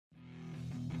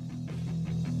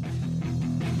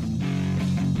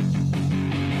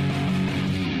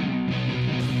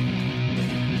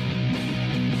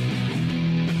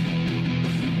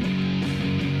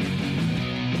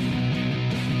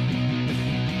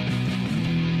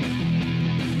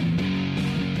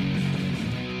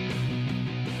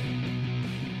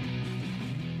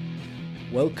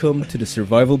Welcome to the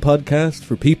Survival Podcast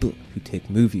for people who take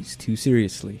movies too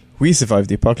seriously. We survived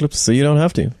the apocalypse, so you don't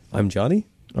have to. I'm Johnny.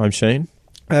 I'm Shane.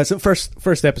 So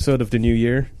first episode of the new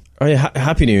year. Oh yeah,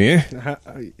 Happy New Year.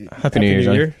 Happy New Year,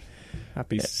 Johnny.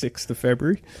 Happy 6th of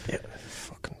February. Yeah.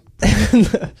 Fucking.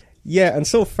 Yeah, and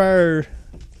so far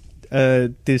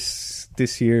this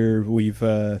year we've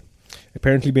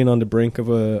apparently been on the brink of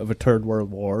a third world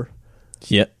war.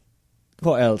 Yeah.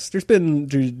 What else?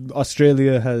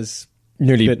 Australia has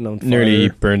Nearly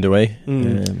burned away.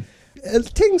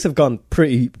 Things have gone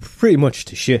pretty much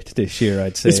to shit this year,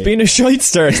 I'd say. It's been a shite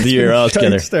start to the year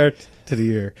altogether. Shite start to the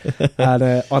year.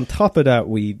 And on top of that,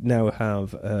 we now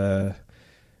have a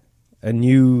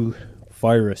new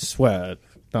virus. Well,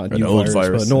 not a new virus,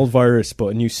 but an old virus, but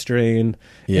a new strain.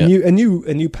 Yeah. A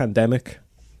new pandemic.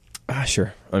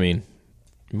 Sure. I mean,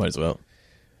 might as well.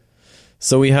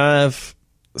 So we have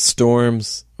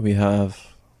storms. We have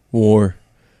war.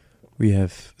 We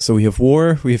have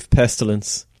war. We have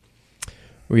pestilence.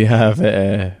 We have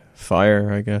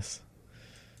fire, I guess.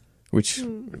 Which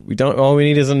we don't. All we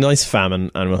need is a nice famine,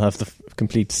 and we'll have the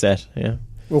complete set. Yeah.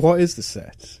 Well, what is the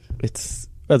set? It's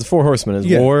the Four Horsemen. Is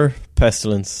war,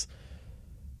 pestilence,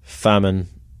 famine,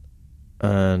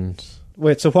 and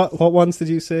wait. So what ones did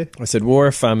you say? I said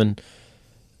war, famine,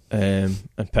 and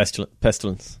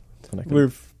pestilence.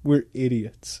 We're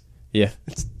idiots. Yeah.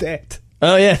 It's death.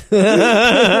 Oh yeah. The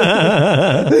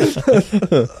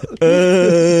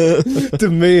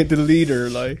leader,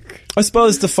 like. I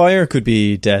suppose the fire could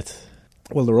be death.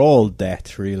 Well, they're all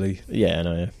death, really. Yeah, I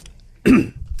know. Yeah.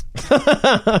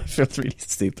 I feel really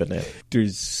stupid now.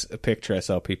 There's a picture I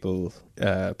saw people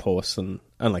post, and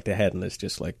like the heading is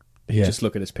just like, just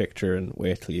look at this picture and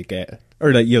wait till you get it,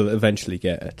 or like you'll eventually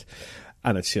get it,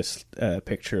 and it's just a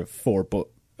picture of four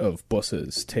of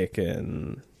buses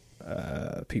taking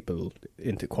people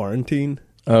into quarantine.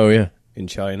 Oh yeah, in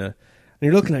China, and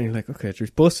you're looking at it and you're like, okay,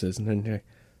 there's buses, and then you're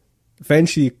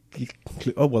eventually you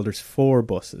conclude, oh well, there's four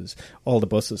buses. All the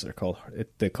buses are called,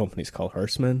 the company's called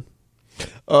Horsemen.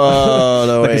 Oh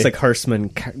no way. It's like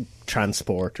Horsemen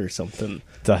Transport or something.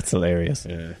 That's hilarious.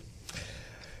 Yeah.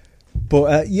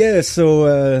 But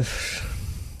so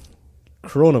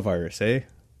coronavirus,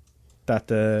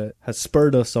 that has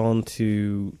spurred us on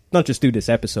to not just do this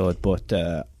episode, but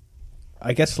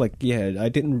I guess I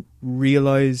didn't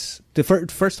realize the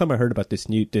first time I heard about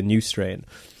the new strain,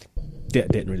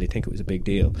 didn't really think it was a big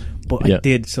deal, but I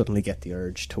did suddenly get the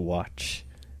urge to watch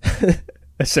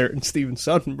a certain Steven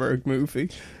Soderbergh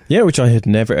movie. Yeah, which I had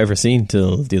never ever seen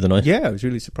till the other night. Yeah, I was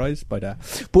really surprised by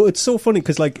that. But it's so funny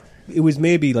because like it was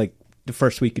maybe like the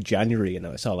first week of January, and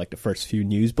I saw like the first few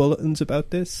news bulletins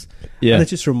about this. Yeah, and it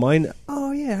just reminded,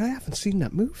 oh yeah, I haven't seen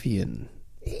that movie in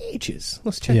ages.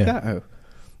 Let's check that out.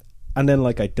 And then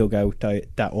like I dug out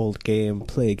that old game,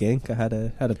 Plague Inc. I had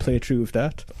a playthrough of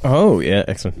that. Oh yeah,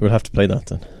 excellent. We'll have to play that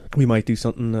then. We might do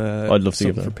something. I'd love to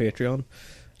give that for Patreon.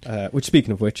 Which,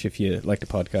 speaking of which, if you like the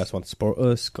podcast, want to support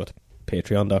us, go to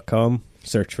patreon.com,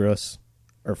 search for us,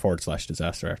 or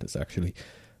 /disaster artist actually,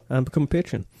 and become a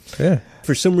patron. Yeah.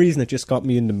 For some reason, it just got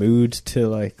me in the mood to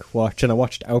like watch, and I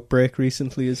watched Outbreak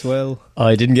recently as well.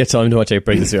 I didn't get time to watch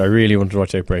Outbreak this year. I really wanted to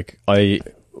watch Outbreak.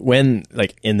 When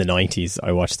like in the 90s,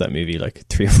 I watched that movie like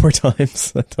 3 or 4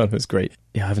 times. I thought it was great.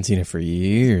 Yeah, I haven't seen it for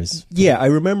years. Yeah, I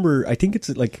remember. I think it's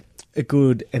like a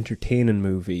good entertaining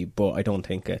movie, but I don't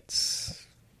think it's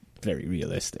very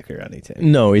realistic or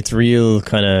anything. No, it's real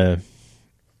kind of.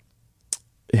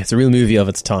 It's a real movie of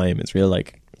its time. It's real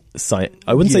like I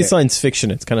wouldn't say science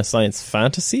fiction. It's kind of science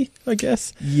fantasy, I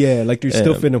guess. Yeah, like there's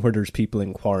stuff in it where there's people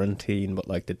in quarantine, but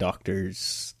like the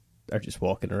doctors are just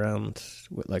walking around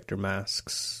with like their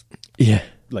masks. Yeah,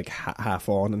 like half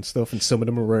on and stuff, and some of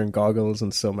them are wearing goggles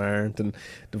and some aren't, and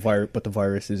the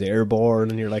virus is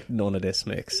airborne, and you're like, none of this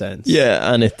makes sense.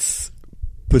 Yeah, and it's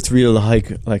real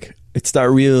like it's that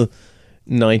real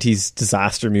 90s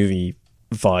disaster movie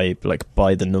vibe, like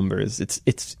by the numbers.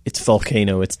 It's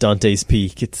Volcano, it's Dante's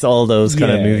Peak, it's all those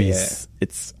kind of movies. Yeah.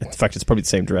 It's in fact it's probably the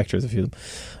same director as a few of them.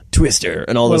 Twister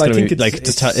and all those kind of movies. Like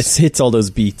it hits all those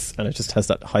beats, and it just has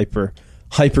that hyper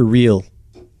real,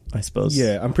 I suppose.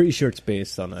 Yeah, I'm pretty sure it's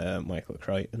based on Michael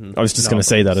Crichton. I was just going to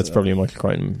say that it's probably a Michael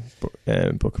Crichton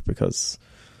book, because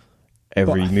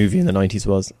every movie in the 90s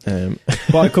was.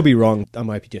 But I could be wrong. I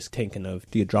might be just thinking of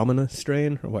the Andromeda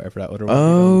strain or whatever that other one.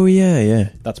 Oh,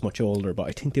 yeah. That's much older, but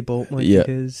I think they both might be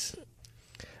his.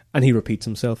 And he repeats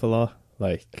himself a lot,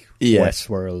 like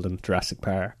Westworld and Jurassic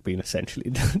Park being essentially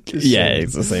the same.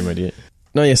 It's the same idea.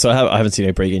 No, yeah, so I haven't seen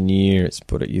Outbreak in years,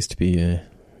 but it used to be a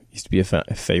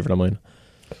favourite of mine.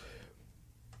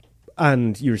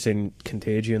 And you were saying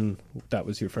Contagion, that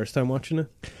was your first time watching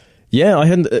it? Yeah, I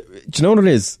hadn't. Do you know what it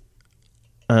is?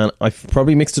 And I've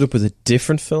probably mixed it up with a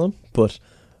different film, but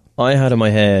I had in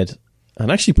my head,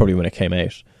 and actually probably when it came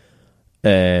out,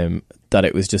 that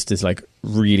it was just this like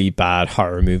really bad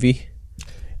horror movie.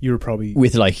 You were probably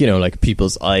With like, you know, like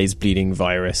people's eyes bleeding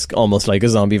virus, almost like a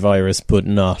zombie virus, but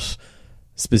not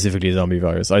specifically a zombie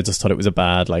virus. I just thought it was a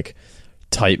bad like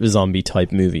zombie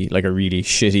type movie, like a really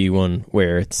shitty one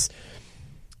where it's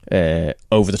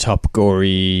over the top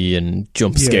gory and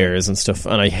jump scares and stuff.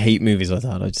 And I hate movies like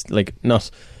that. I just like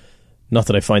not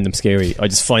that I find them scary. I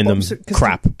just find them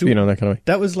crap. You know, that kind of way.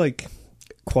 That was like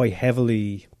quite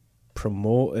heavily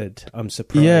promoted. I'm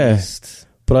surprised. Yeah,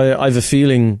 but I have a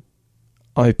feeling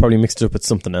I probably mixed it up with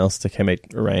something else that came out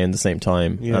around the same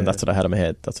time, and that's what I had in my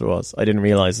head. That's what it was. I didn't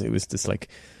realise it was this like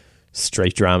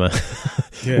straight drama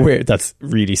where that's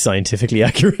really scientifically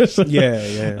accurate.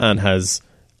 And has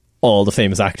all the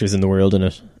famous actors in the world in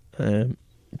it,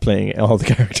 playing all the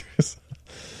characters.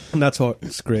 And that's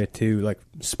what's great too. Like,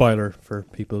 spoiler for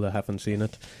people that haven't seen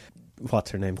it.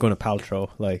 What's her name? Gwyneth Paltrow.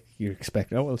 Like, you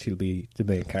expect, oh well, she'll be the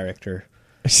main character,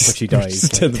 but she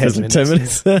dies like 10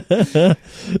 minutes.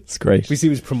 It's great. We see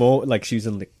it was promoted, like she was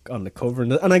on the cover,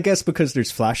 and I guess because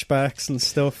there's flashbacks and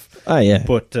stuff. Ah, yeah.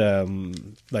 But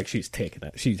like she's taken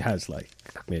it. She has like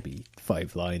maybe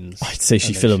 5 lines. I'd say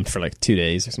she filmed for like 2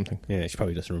 days or something. Yeah, she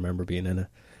probably doesn't remember being in it.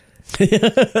 Yeah,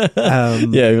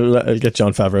 I'll get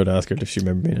Jon Favreau to ask her if she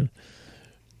remember being in it.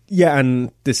 Yeah,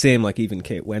 and the same, like even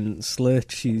Kate Winslet,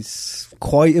 she's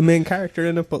quite a main character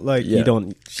in it, but like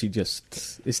she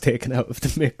just is taken out of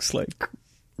the mix, like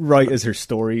right as her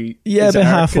story. Yeah, about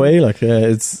halfway, like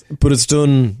it's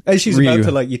done. As she's really about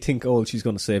to, like, you think, oh, she's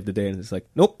going to save the day, and it's like,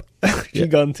 nope, she's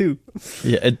gone too.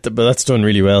 Yeah, but that's done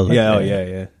really well. Like,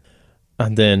 yeah.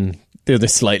 And then the other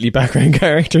slightly background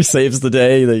character saves the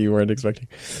day that you weren't expecting.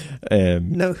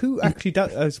 Now, who actually?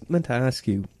 I was meant to ask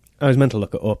you. I was meant to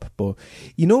look it up, but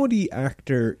you know the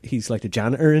actor, he's like the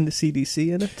janitor in the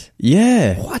CDC in it?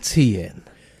 Yeah. What's he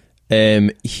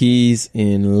in? He's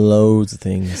in loads of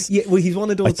things. Yeah, well, he's one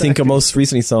of those I think actors. I most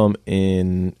recently saw him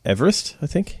in Everest, I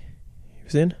think he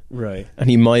was in. Right.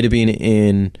 And he might have been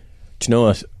in, do you know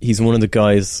what? He's one of the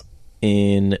guys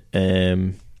in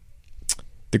The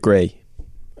Grey,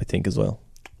 I think, as well.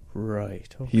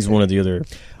 Right. Okay. He's one of the other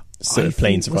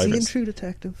plane survivors. Was he in True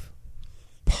Detective?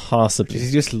 Possibly. Does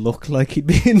he just look like he'd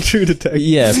be in True Detective?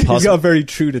 Yeah, possibly. He's got a very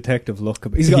True Detective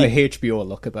look. He's got a HBO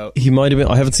look about. He might have been.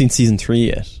 I haven't seen season 3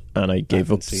 yet, and I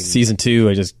gave up season 2.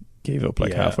 I just gave up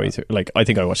like halfway through. Like, I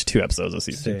think I watched 2 episodes of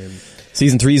season 2.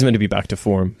 Season 3 is meant to be back to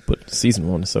form, but season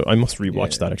 1, so I must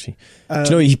rewatch that actually. Do you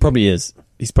know, he probably is.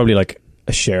 He's probably like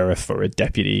a sheriff or a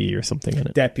deputy or something in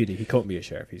it. Deputy. He couldn't be a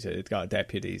sheriff. He's got a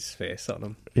deputy's face on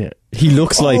him. Yeah. He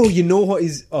looks like... Oh, you know what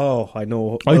he's... Oh, I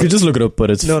know. I could just look it up,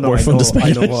 but it's more fun to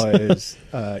speculate. I know what it is.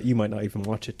 You might not even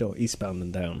watch it though. Eastbound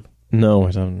and Down. No,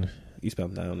 I don't.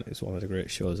 Eastbound and Down is one of the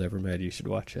greatest shows ever made. You should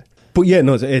watch it. But yeah,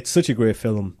 no, it's such a great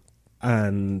film.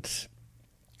 And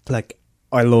like,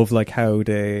 I love like how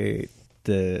the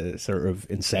sort of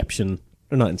inception...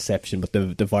 Or not inception, but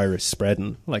the virus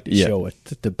spreading, like they show it,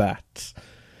 the bat.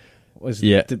 That's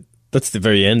the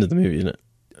very end of the movie, isn't it?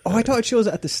 Oh, I thought it shows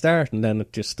it at the start, and then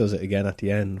it just does it again at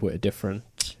the end with a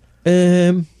different...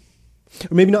 Or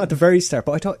maybe not at the very start,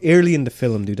 but I thought early in the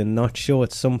film, do they not show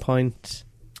at some point?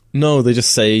 No, they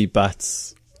just say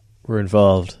bats were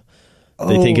involved.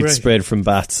 They think it's spread from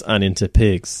bats and into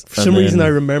pigs. For some reason, I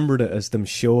remembered it as them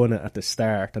showing it at the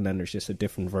start, and then there's just a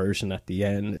different version at the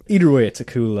end. Either way, it's a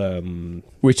cool...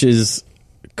 Which is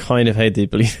kind of how they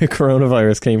believe the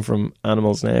coronavirus came from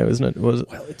animals now, isn't it? Was it?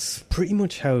 Well, it's pretty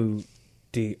much how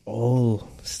they all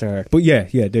start. But yeah,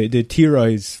 they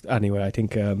theorize... Anyway, I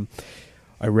think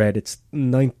I read it's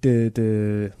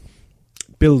the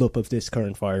build-up of this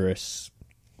current virus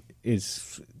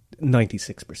is...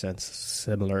 96%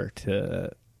 similar to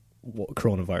what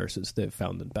coronaviruses they've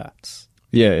found in bats.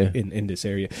 Yeah. In this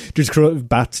area,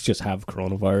 bats just have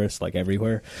coronavirus like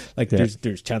everywhere. Like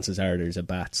there's chances are there's a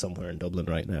bat somewhere in Dublin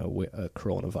right now with a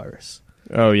coronavirus.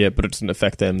 Oh yeah, but it doesn't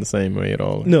affect them the same way at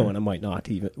all. No, and it might not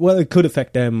even. Well, it could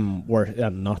affect them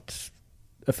and not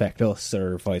affect us,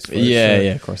 or vice versa. Yeah,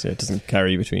 of course. Yeah, it doesn't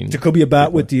carry between. There could be a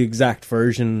bat with the exact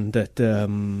version that.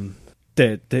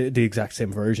 The exact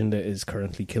same version that is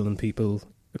currently killing people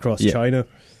across China,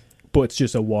 but it's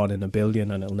just a 1 in a billion,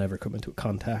 and it'll never come into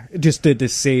contact. Just the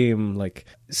same like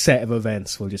set of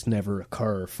events will just never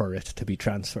occur for it to be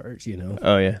transferred. You know?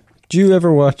 Oh yeah. Do you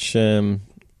ever watch when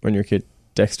you're a kid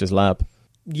Dexter's Lab?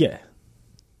 Yeah.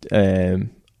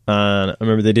 And I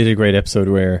remember they did a great episode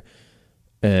where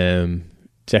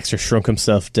Dexter shrunk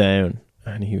himself down,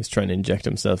 and he was trying to inject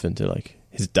himself into like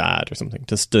his dad or something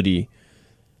to study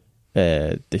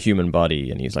the human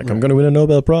body, and he's like, I'm Right. going to win a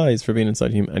Nobel Prize for being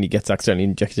inside him, and he gets accidentally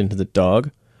injected into the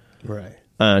dog, Right.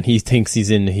 and he thinks he's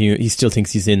in he still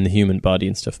thinks he's in the human body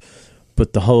and stuff.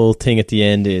 But the whole thing at the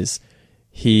end is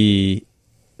he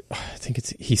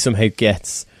somehow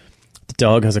gets, the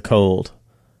dog has a cold,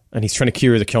 and he's trying to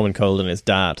cure the common cold in his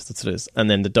dad. That's what it is. And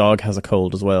then the dog has a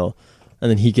cold as well, and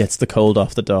then he gets the cold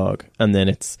off the dog, and then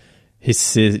it's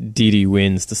Dee Dee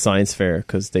wins the science fair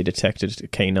because they detected a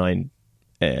canine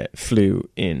flu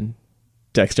in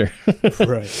Dexter.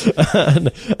 Right.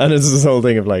 and it's this whole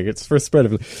thing of like, it's first spread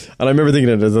of, and I remember thinking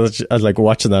of it as like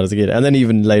watching that as a kid, and then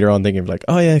even later on thinking of like,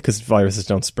 oh yeah, because viruses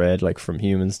don't spread like from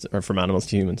humans or from animals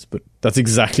to humans, but that's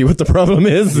exactly what the problem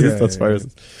is. Yeah, That's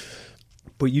viruses.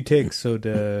 But you take let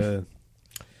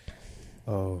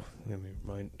me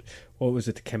remind. What was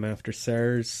it that came after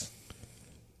SARS?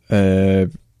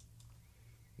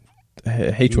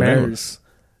 H1N1, MERS.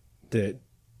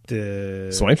 The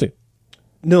swine flu.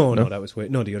 No, No? that was the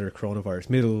other coronavirus,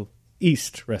 Middle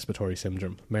East Respiratory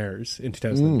Syndrome, MERS, in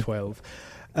 2012.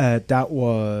 That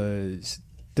was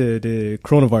the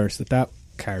coronavirus that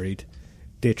carried.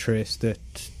 They traced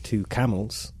it to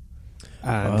camels,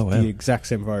 and Oh, wow. the exact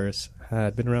same virus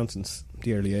had been around since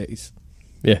the early 80s.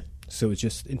 Yeah, So it's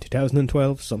just in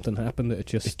 2012 something happened that it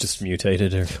just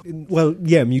mutated. Or well,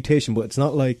 yeah, mutation, but it's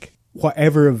not like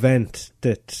whatever event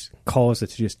that caused it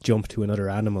to just jump to another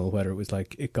animal, whether it was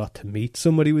like it got to meet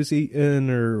somebody was eaten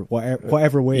or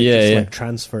whatever way it just like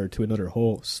transferred to another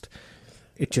host.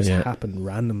 It just happened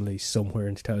randomly somewhere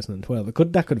in 2012.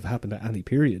 That could have happened at any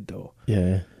period though.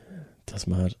 yeah, that's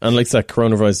mad. And like that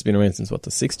coronavirus has been around since what,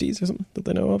 the 60s or something that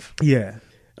they know of. Yeah.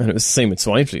 And it was the same with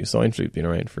swine flu. Swine flu had been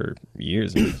around for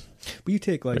years, But you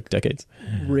take like decades.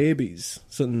 rabies,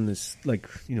 something that's like,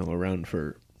 around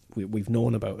for, we've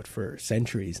known about it for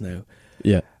centuries now.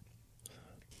 Yeah.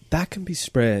 That can be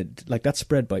spread, like that's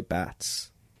spread by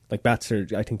bats. Like bats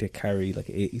I think they carry like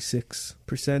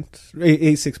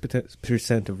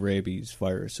 86% of rabies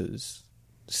viruses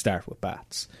start with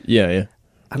bats. Yeah, yeah.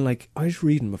 And like I was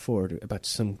reading before about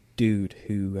some dude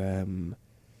who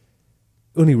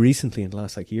only recently in the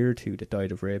last like year or two that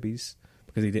died of rabies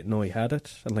because he didn't know he had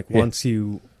it. And like once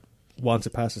it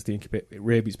passes the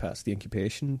rabies past the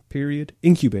incubation period,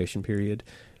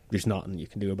 there's nothing you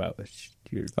can do about it.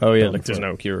 You're done there's for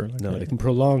no cure. Like, no, they can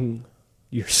prolong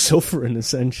your suffering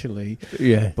essentially.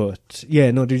 Yeah. But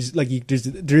yeah, no, there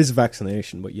is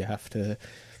vaccination, but you have to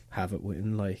have it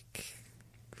within like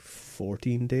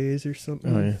 14 days or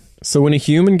something. Oh, yeah. So when a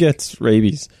human gets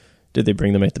rabies, did they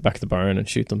bring them out the back of the barn and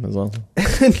shoot them as well?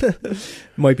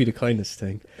 Might be the kindest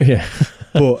thing. Yeah.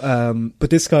 But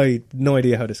this guy, no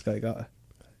idea how this guy got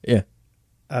Yeah.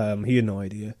 it. He had no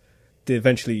idea. They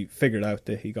eventually figured out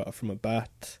that he got it from a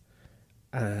bat,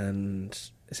 and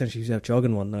essentially he was out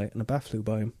jogging one night and a bat flew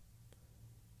by him.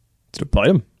 Did it bite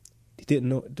him? He didn't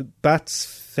know. The bat's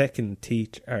feckin'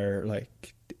 teeth are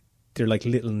like, they're like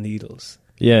little needles.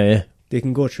 Yeah, yeah. They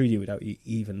can go through you without you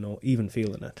even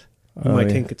feeling it. You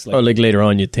might think it's like... Oh, like later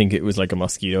on you'd think it was like a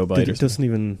mosquito bite or It something. doesn't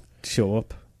even show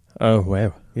up. Oh,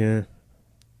 wow. Yeah.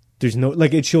 There's no...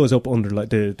 Like, it shows up under, like,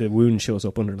 the wound shows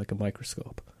up under, like, a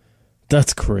microscope.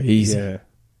 That's crazy. Yeah.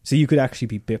 So you could actually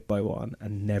be bit by one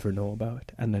and never know about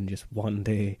it, and then just one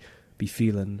day be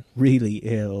feeling really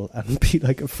ill and be,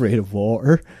 like, afraid of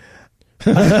water.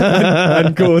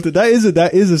 and go to...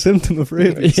 That is a symptom of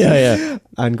rabies. Yeah, yeah.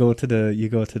 And you go to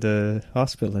the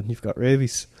hospital and you've got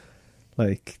rabies.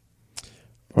 Like...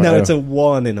 Wow. Now it's a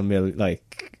 1 in a million,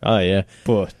 like... Oh, yeah.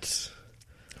 But...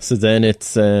 So then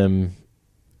it's... then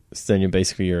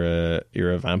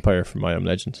you're a vampire from I Am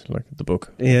Legend, like the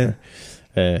book. Yeah.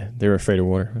 They were afraid of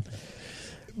water.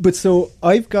 But so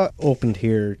I've got opened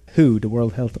here the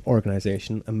World Health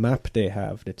Organization, a map they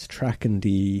have that's tracking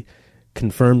the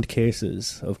confirmed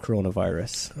cases of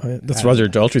coronavirus. Oh, yeah. That's Roger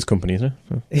Daltrey's company, isn't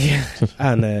it? Yeah.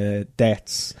 And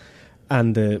deaths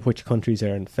and which countries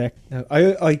are infected. Now,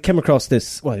 I came across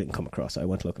this, well, I didn't come across it, I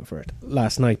went looking for it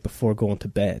last night before going to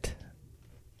bed.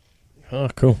 Oh,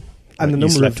 cool. And the you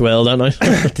number slept well that night?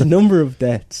 the number of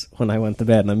deaths when I went to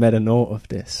bed, and I made a note of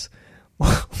this,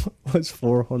 was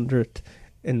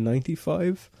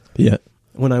 495. Yeah.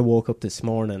 When I woke up this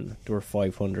morning, there were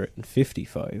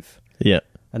 555. Yeah.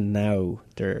 And now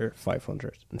they're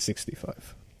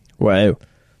 565. Wow.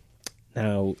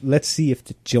 Now, let's see if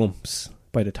it jumps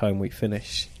by the time we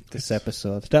finish this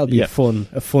episode. That'll be a fun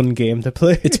game to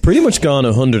play. It's pretty much gone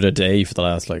 100 a day for the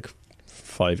last,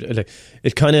 5 days. Like,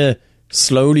 it kind of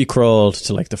slowly crawled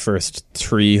to, the first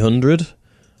 300.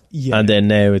 Yeah. And then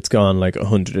now it's gone,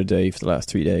 100 a day for the last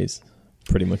 3 days.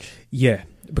 Pretty much. Yeah.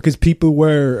 Because people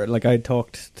were, I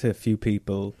talked to a few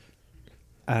people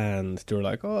and they were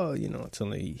like, oh, it's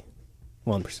only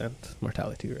 1%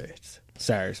 mortality rate.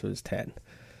 SARS was 10.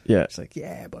 Yeah. It's like,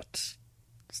 yeah, but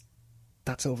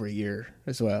that's over a year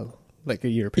as well, like a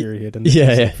year period, and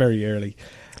yeah. very early.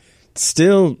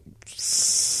 Still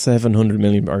 700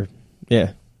 million,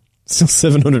 still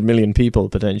 700 million people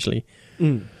potentially.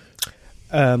 Well,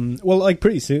 like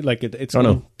pretty soon, like it's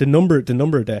the number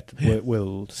of deaths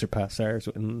will surpass SARS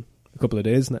in a couple of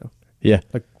days now. Yeah,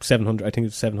 like 700. I think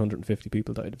it's 750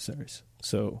 people died of SARS.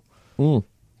 So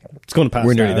it's going to pass.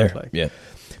 We're nearly there. Like. Yeah.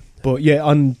 But yeah,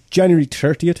 on January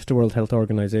 30th, the World Health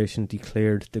Organization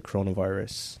declared the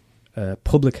coronavirus a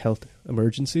public health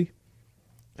emergency.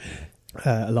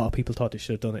 A lot of people thought they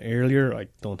should have done it earlier. I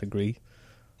don't agree.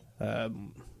 I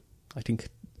think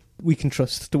we can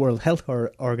trust the World Health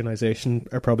Organization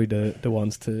are probably the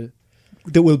ones that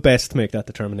will best make that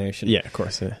determination. Yeah, of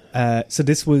course. Yeah.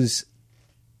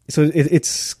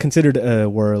 It's considered a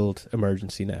world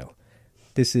emergency now.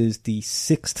 This is the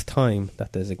 6th time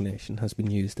that designation has been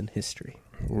used in history.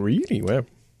 Really? Wow.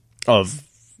 Of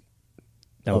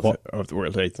the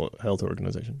World Health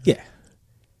Organization. Yeah.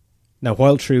 Now,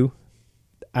 while true,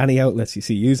 any outlets you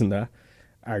see using that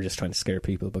are just trying to scare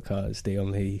people because they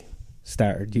only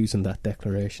started using that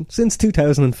declaration since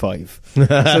 2005. So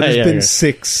there's been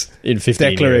 6 in 15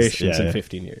 declarations years. in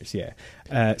 15 years.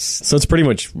 Yeah. So it's pretty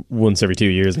much once every 2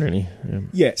 years, really.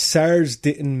 Yeah. SARS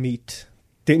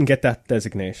didn't get that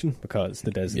designation because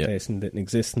the designation didn't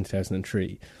exist in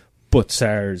 2003. But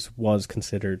SARS was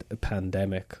considered a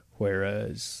pandemic,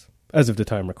 whereas, as of the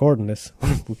time recording this,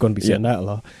 we're going to be saying that a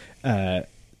lot,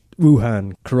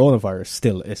 Wuhan coronavirus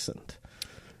still isn't.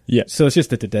 Yeah. So it's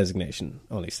just that the designation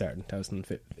only started in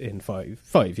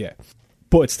 2005, yeah.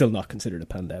 But it's still not considered a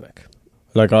pandemic.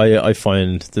 Like, I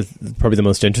find probably the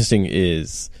most interesting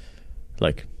is,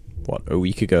 like, a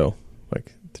week ago,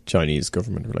 like, the Chinese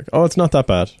government were like, oh, it's not that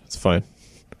bad, it's fine.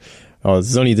 Oh,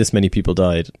 there's only this many people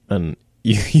died, and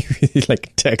you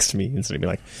like text me and sort of be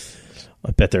like,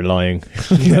 I bet they're lying.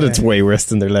 That it's way worse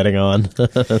than they're letting on.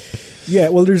 Yeah,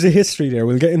 well, there's a history there.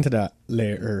 We'll get into that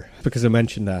later because I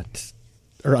mentioned that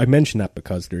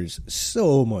because there's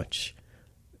so much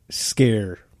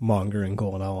scaremongering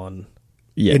going on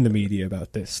in the media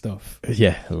about this stuff.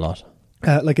 Yeah, a lot.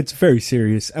 Like, it's very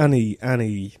serious.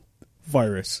 Any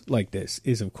virus like this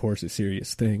is, of course, a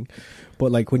serious thing.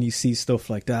 But, like, when you see stuff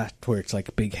like that where it's like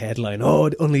a big headline,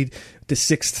 only the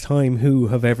 6th time who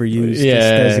have ever used this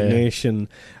designation,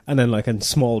 and then, like, in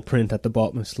small print at the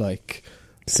bottom it's like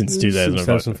since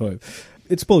 2005.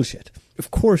 It's bullshit. Of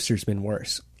course there's been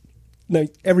worse. Now,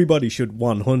 everybody should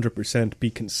 100% be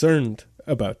concerned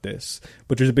about this,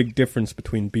 but there's a big difference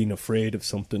between being afraid of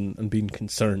something and being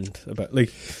concerned about,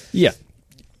 like,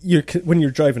 when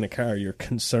you're driving a car, you're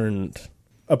concerned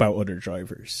about other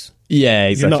drivers. Yeah,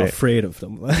 exactly. You're not afraid of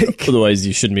them. Like, otherwise,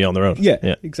 you shouldn't be on the road.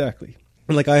 Yeah, exactly.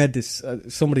 And, like, I had this.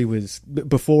 Somebody was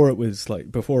before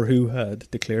WHO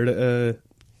had declared it a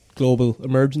global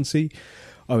emergency.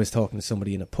 I was talking to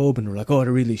somebody in a pub, and we're like, "Oh, they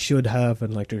really should have."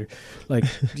 And, like, they're like,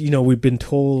 we've been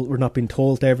told we're not being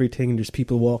told everything. And there's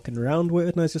people walking around with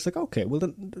it, and I was just like, "Okay, well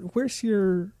then, where's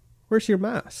your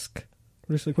mask?"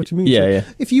 Just like, what do you mean? Yeah.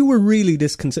 If you were really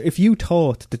this concerned, if you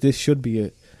thought that this should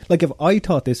be if I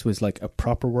thought this was like a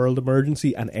proper world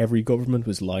emergency and every government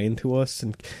was lying to us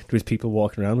and there was people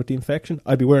walking around with the infection,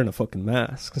 I'd be wearing a fucking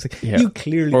mask. It's like, you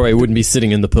clearly, or I wouldn't be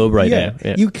sitting in the pub now.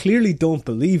 Yeah. You clearly don't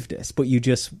believe this, but you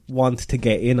just want to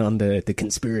get in on the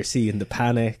conspiracy and the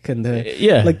panic and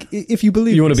like, if you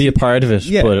believe, you want to be a part of it,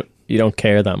 but you don't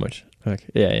care that much. Like,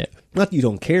 not you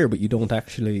don't care, but you don't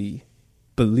actually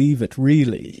believe it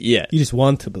really. Yeah, you just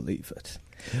want to believe it.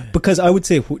 Because I would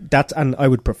say that, and I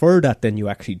would prefer that then you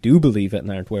actually do believe it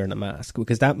and aren't wearing a mask,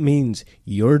 because that means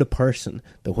you're the person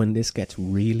that when this gets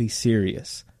really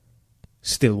serious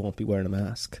still won't be wearing a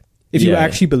mask. If you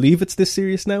actually believe it's this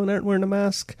serious now and aren't wearing a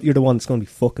mask, you're the one that's going to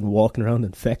be fucking walking around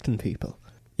infecting people.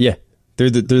 Yeah, they're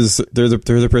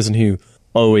the person who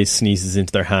always sneezes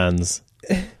into their hands.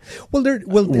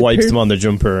 Wipes them on their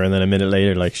jumper, and then a minute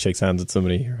later, like, shakes hands with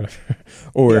somebody,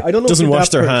 or doesn't wash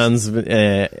their hands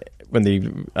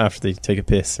after they take a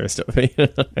piss or stuff.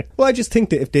 Well, I just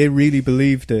think that if they really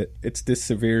believe that it's this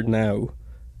severe now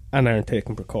and aren't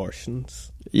taking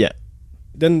precautions,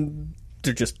 then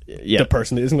they're just the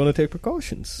person that isn't going to take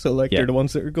precautions. So, like, they're the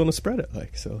ones that are going to spread it.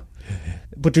 Like, so,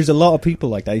 but there's a lot of people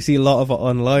like that. You see a lot of it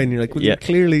online. And you're like, well, you're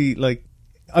clearly, like,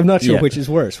 I'm not sure which is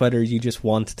worse, whether you just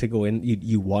want to go in,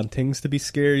 you want things to be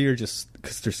scary, or just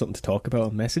because there's something to talk about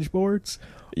on message boards,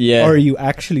 or you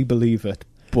actually believe it,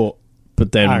 but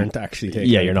then aren't actually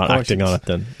taking you're not acting on it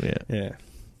then.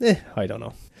 I don't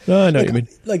know. No, I know what you mean.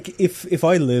 Like, if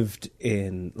I lived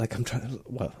in, like, I'm trying,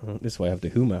 well, this is why I have the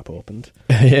WHO map opened.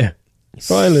 Yeah.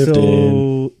 If I lived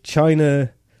in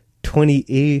China,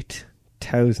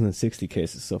 28,060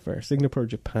 cases so far. Singapore,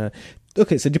 Japan.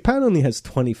 Okay, so Japan only has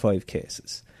 25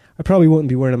 cases. I probably wouldn't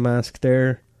be wearing a mask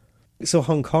there. So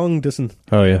Hong Kong doesn't...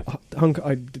 Oh, yeah.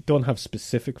 I don't have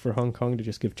specific for Hong Kong to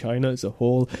just give China as a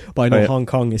whole, but I know Hong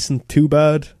Kong isn't too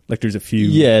bad. Like, there's a few...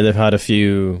 Yeah, they've had a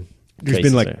few... There's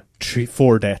been like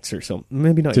 4 deaths or something.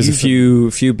 Maybe not. There's a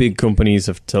few big companies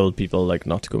have told people like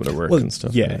not to go to work and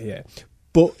stuff. Yeah.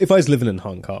 But if I was living in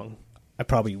Hong Kong, I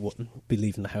probably wouldn't be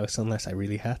leaving the house unless I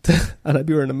really had to, and I'd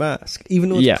be wearing a mask. Even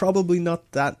though it's probably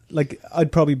not that. Like,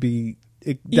 I'd probably be...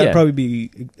 That'd probably be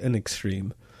an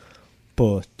extreme.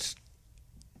 But...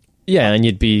 Yeah, and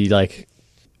you'd be like...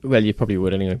 Well, you probably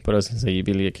would anyway, but I was going to say you'd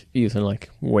be like using like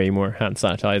way more hand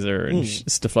sanitizer and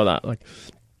stuff like that. Like...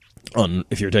 on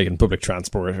if you're taking public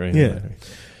transport or anything. Yeah.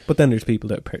 But then there's people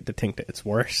that think that it's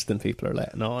worse than people are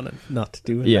letting on and not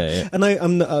doing that. Yeah. And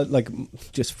I'm not, like,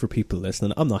 just for people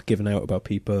listening, I'm not giving out about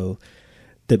people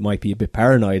that might be a bit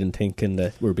paranoid and thinking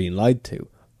that we're being lied to.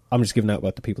 I'm just giving out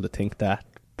about the people that think that,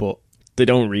 but they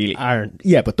don't really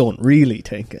but don't really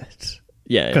think it.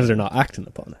 Yeah, because they're not acting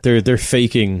upon it. They're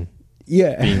faking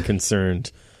being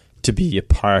concerned to be a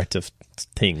part of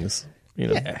things. You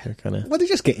know, they're kind of... Well, they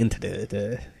just get into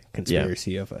the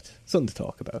conspiracy of it. Something to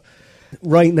talk about.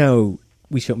 Right now,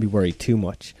 we shouldn't be worried too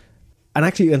much. And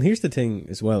actually, and here's the thing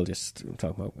as well, just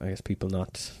talking about, I guess, people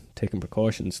not taking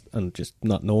precautions and just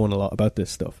not knowing a lot about this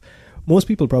stuff. Most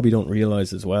people probably don't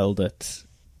realise as well that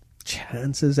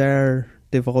chances are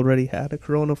they've already had a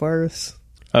coronavirus.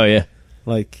 Oh, yeah.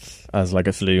 Like... As like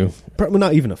a flu. Well,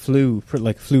 not even a flu.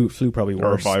 Like flu probably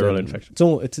worse. Or a viral infection.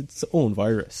 It's its own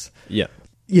virus. Yeah.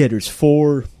 Yeah, there's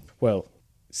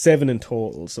 7 in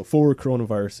total, so 4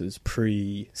 coronaviruses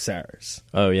pre-SARS.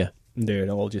 Oh, yeah. They'd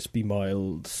all just be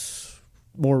mild,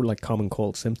 more like common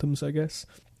cold symptoms, I guess.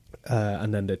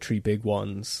 And then the 3 big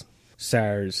ones,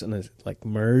 SARS and like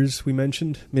MERS, we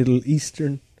mentioned, Middle East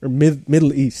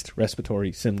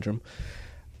respiratory syndrome.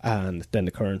 And then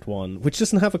the current one, which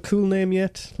doesn't have a cool name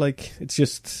yet. Like, it's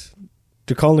just...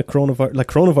 They're calling it coronavirus. Like,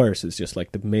 coronavirus is just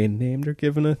like the main name they're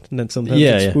giving it, and then sometimes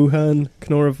it's Wuhan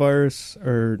coronavirus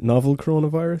or novel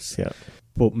coronavirus. Yeah,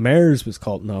 but MERS was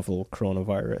called novel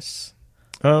coronavirus.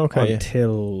 Oh, okay.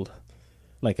 Until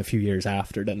like a few years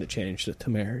after, then they changed it to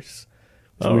MERS.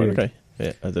 Oh, weird. Okay.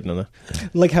 Yeah, I didn't know that.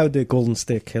 Like how the Golden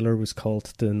State Killer was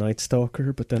called the Night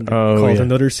Stalker, but then they called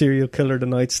another serial killer the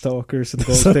Night Stalker, so the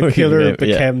Golden State Killer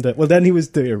became the... Well, then he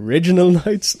was the original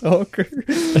Night Stalker.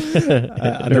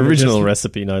 An original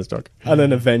recipe Night Stalker. And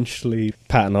then eventually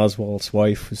Patton Oswalt's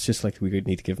wife was just like, we would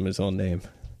need to give him his own name.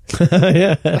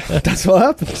 Yeah. That's what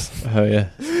happened. Oh, yeah.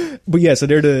 But yeah, so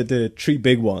they're the 3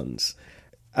 big ones.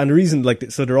 And the reason,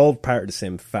 like, so they're all part of the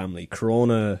same family.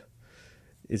 Corona...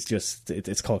 It's just,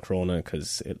 it's called Corona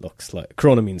because it looks like...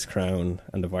 Corona means crown,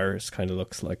 and the virus kind of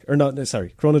looks like... Or not,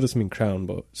 sorry, Corona doesn't mean crown,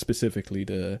 but specifically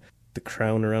the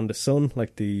crown around the sun,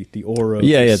 like the aura of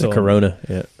the sun. The corona,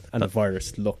 yeah. And the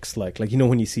virus looks like you know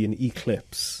when you see an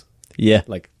eclipse? Yeah.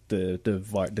 Like the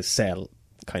cell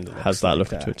kind of has that look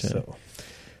to it, yeah. So,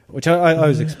 which I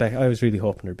was I was really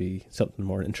hoping there'd be something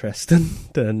more interesting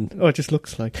than, it just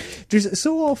looks like. There's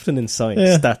so often in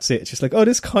science, that's it. It's just like,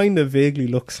 this kind of vaguely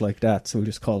looks like that, so we'll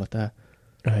just call it that.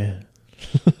 Oh, yeah.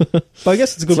 But I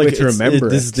guess it's a good way to remember it.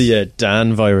 This is the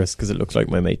Dan virus, because it looks like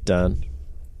my mate Dan.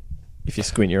 If you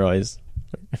squint your eyes.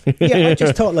 Yeah, I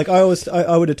just thought, like, I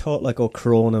would have thought, like,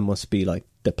 Corona must be, like,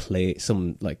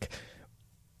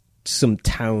 some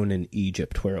town in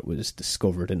Egypt where it was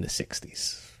discovered in the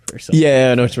 60s. Or something.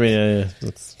 Yeah, I know what you mean. Yeah.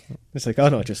 It's like,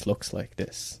 it just looks like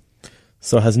this.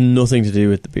 So it has nothing to do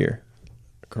with the beer,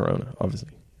 Corona, obviously.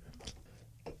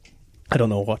 I don't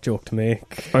know what joke to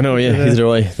make. I know, yeah, either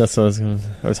way. That's what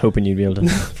I was hoping you'd be able to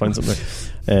find something.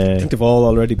 I think they've all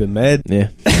already been made.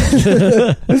 Yeah.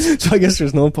 So I guess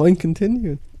there's no point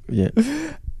continuing. Yeah.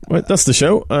 Well, that's the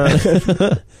show.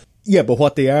 Yeah, but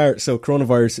what they are, so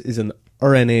coronavirus is an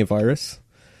RNA virus.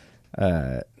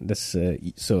 This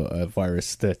so a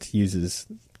virus that uses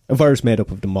a virus made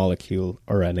up of the molecule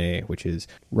RNA, which is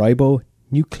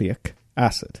ribonucleic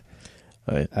acid.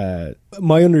 Right.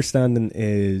 My understanding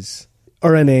is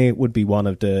RNA would be one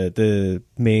of the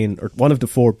main, or one of the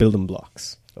 4 building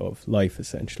blocks of life,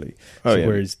 essentially.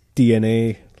 Whereas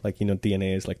DNA,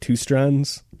 DNA is like 2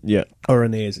 strands. Yeah.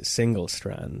 RNA is a single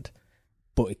strand,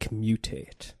 but it can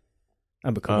mutate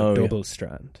and become a double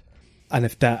strand. And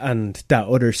if that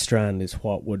other strand is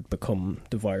what would become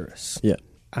the virus. Yeah.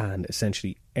 And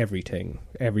essentially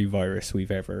every virus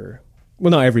we've ever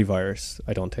Well, not every virus,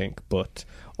 I don't think, but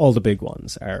all the big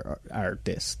ones are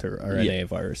this. They're RNA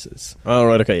viruses. Oh,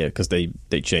 right, okay, yeah, because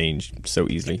they change so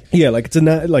easily. Yeah, like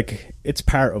it's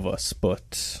part of us,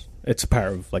 but it's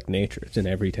part of like nature. It's in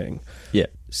everything. Yeah.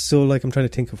 So like I'm trying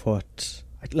to think of what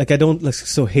I don't like.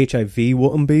 So HIV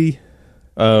wouldn't be.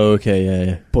 Oh, okay,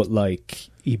 yeah. But like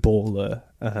Ebola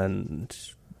and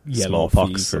yellow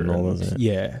smallpox fever and all those.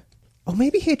 Yeah. Oh,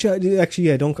 maybe HIV.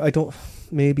 Actually, I don't.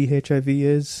 Maybe HIV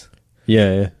is.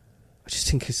 Yeah. I just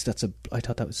think I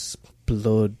thought that was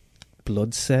blood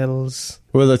cells.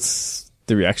 Well, that's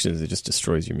the reaction is it just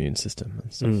destroys your immune system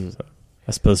and stuff. So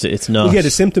I suppose it's not. Well, yeah,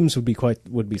 the symptoms would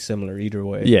be similar either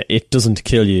way. Yeah, it doesn't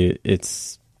kill you.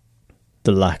 It's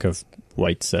the lack of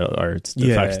white cell, or it's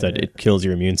the fact that it kills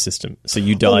your immune system. So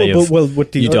you die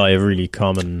die of really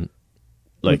common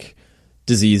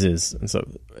diseases and so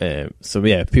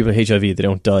yeah, people with HIV, they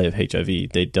don't die of HIV,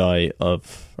 they die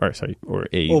of or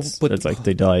AIDS. It's like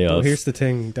they die of. Here's the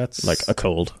thing, that's like a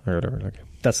cold or whatever. Like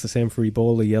that's the same for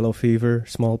Ebola, yellow fever,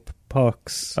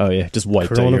 smallpox. Oh yeah, just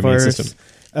wiped out your immune system.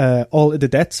 All the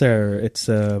deaths are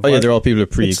they're all people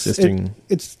with pre-existing.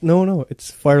 It's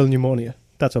viral pneumonia.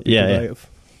 That's what people die of.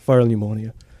 Viral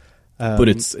pneumonia. But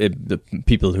it's the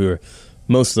people who are,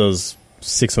 most of those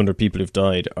 600 people who've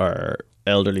died are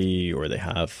elderly, or they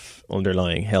have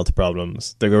underlying health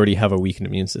problems. They already have a weakened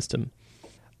immune system.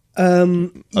 No,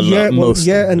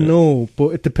 but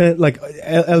it depends. Like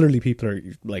elderly people are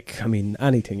like, I mean,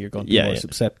 anything you're going to be more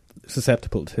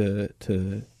susceptible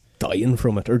to dying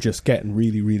from it, or just getting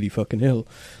really, really fucking ill.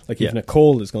 Like even a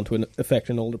cold is going to affect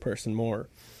an older person more.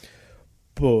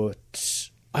 But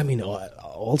I mean,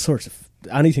 all sorts of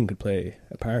anything could play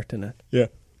a part in it. Yeah.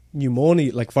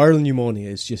 Pneumonia, like viral pneumonia,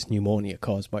 is just pneumonia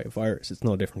caused by a virus. It's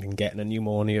no different than getting a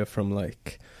pneumonia from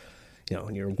like,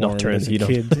 when you're warm as a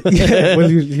kid. Yeah, well,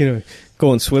 you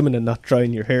going swimming and not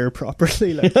drying your hair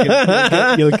properly, like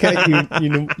you'll get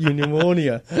you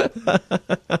pneumonia.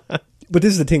 But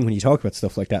this is the thing when you talk about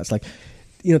stuff like that. It's like,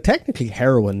 technically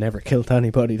heroin never killed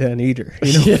anybody then either.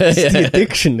 It's the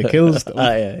addiction that kills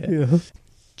them.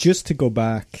 Just to go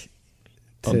back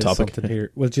to on topic something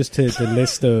here. Well, just to the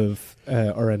list of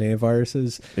RNA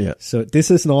viruses. Yeah. So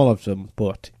this isn't all of them,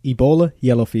 but Ebola,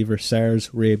 yellow fever,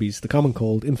 SARS, rabies, the common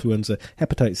cold, influenza,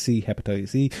 hepatitis C,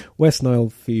 hepatitis E, West Nile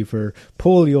fever,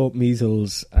 polio,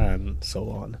 measles, and so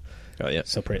on. Oh yeah.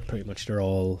 So pretty much they're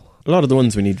all a lot of the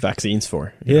ones we need vaccines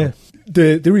for. Yeah.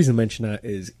 The reason I mention that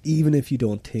is even if you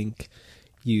don't think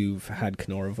you've had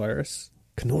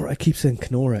I keep saying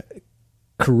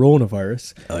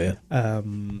coronavirus. Oh yeah.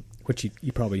 Which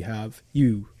you probably have.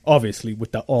 You obviously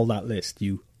with all that list,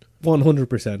 you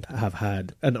 100% have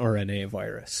had an RNA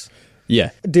virus.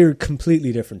 Yeah, they're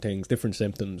completely different things, different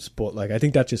symptoms. But like, I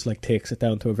think that just like takes it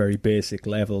down to a very basic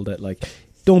level. That like,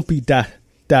 don't be that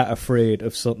afraid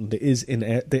of something that is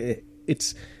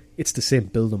it's the same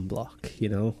building block.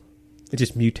 It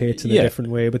just mutates in a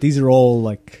different way. But these are all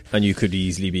like, and you could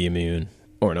easily be immune.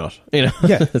 Or not,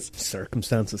 Yeah,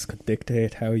 circumstances could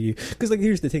dictate how you. Because like,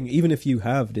 here's the thing: even if you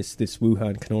have this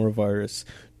Wuhan coronavirus,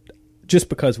 just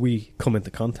because we come into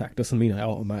contact doesn't mean I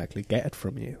automatically get it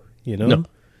from you. No.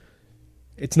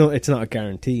 It's not a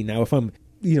guarantee. Now, if I'm,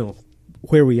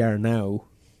 where we are now,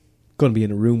 going to be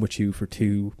in a room with you for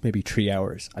 2, maybe 3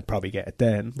 hours, I'd probably get it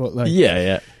then. But like,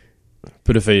 yeah.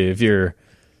 But if you're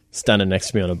standing next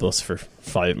to me on a bus for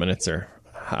 5 minutes or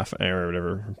half an hour or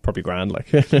whatever, probably grand, like.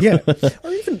 Yeah,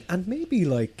 or even, and maybe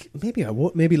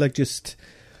just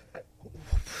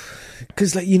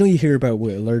because like, you hear about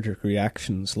with allergic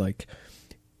reactions, like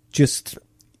just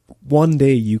one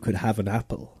day you could have an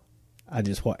apple and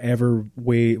just whatever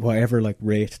like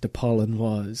rate the pollen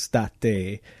was that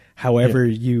day, however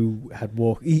you had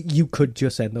you could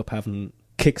just end up having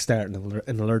kickstarting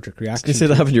an allergic reaction. Did you say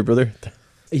that happened to your brother?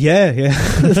 Yeah.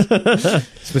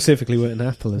 Specifically with an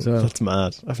apple as well. That's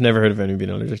mad. I've never heard of anyone being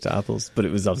allergic to apples, but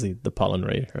it was obviously the pollen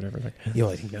rate or whatever.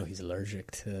 I think now he's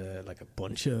allergic to like a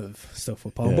bunch of stuff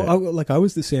with pollen. Yeah. But I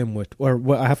was the same with,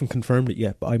 I haven't confirmed it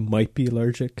yet, but I might be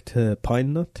allergic to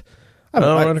pine nut.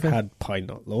 I've had pine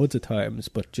nut loads of times,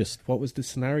 but just, what was the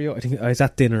scenario? I think I was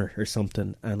at dinner or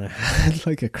something, and I had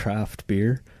like a craft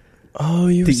beer. Oh,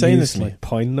 you were saying this, like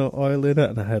pine nut oil in it,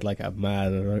 and I had like a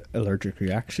mad allergic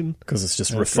reaction because it's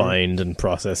just refined and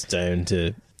processed down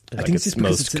to like, I think it's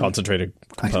most concentrated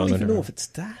component. I don't even know if it's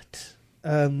that.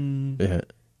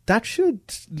 That should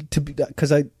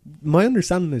because my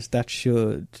understanding is that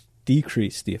should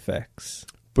decrease the effects.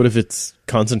 But if it's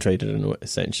concentrated in it,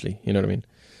 essentially, you know what I mean.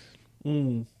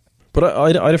 Mm. But I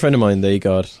had a friend of mine. They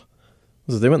went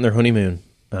on their honeymoon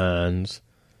and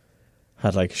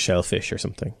had like shellfish or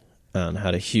something. and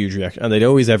had a huge reaction. And they'd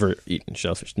always ever eaten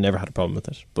shellfish, never had a problem with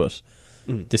it. But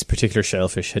this particular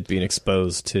shellfish had been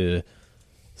exposed to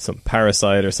some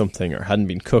parasite or something, or hadn't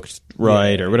been cooked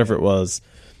right, or whatever it was,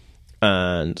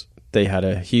 and they had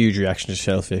a huge reaction to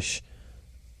shellfish.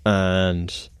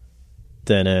 And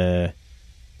then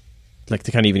like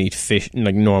they can't even eat fish,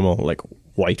 like normal like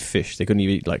white fish. They couldn't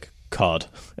even eat like cod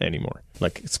anymore.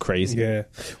 Like, it's crazy. Yeah.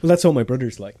 Well, that's what my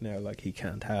brother's like now. Like, he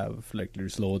can't have, like,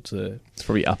 there's loads of... It's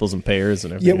probably apples and pears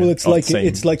and everything. Yeah, well, it's like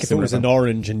if it was an time.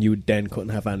 orange and you then couldn't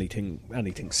have anything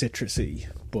citrusy,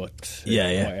 but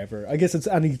whatever. I guess it's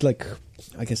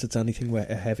anything with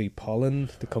a heavy pollen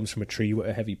that comes from a tree with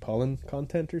a heavy pollen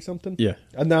content or something. Yeah.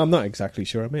 And now I'm not exactly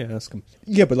sure. I may ask him.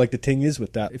 Yeah, but like the thing is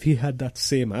with that, if he had that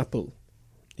same apple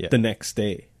the next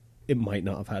day, it might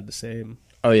not have had the same...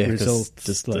 Oh yeah,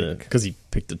 because he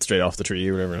picked it straight off the tree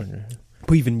or whatever.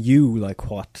 But even you, like,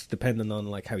 what, depending on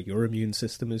like how your immune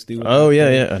system is doing. Oh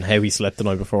yeah, and how he slept the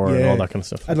night before and all that kind of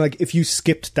stuff. And like, if you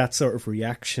skipped that sort of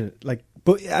reaction, like,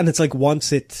 and it's like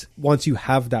once you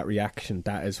have that reaction,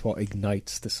 that is what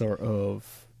ignites the sort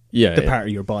of part of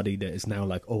your body that is now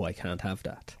like, oh, I can't have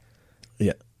that.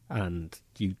 Yeah, and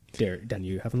then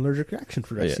you have an allergic reaction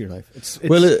for the rest of your life. It's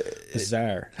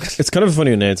bizarre. It's kind of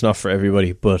funny now. It's not for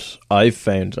everybody, but I've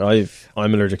found I'm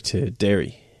allergic to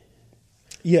dairy.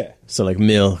 Yeah. So like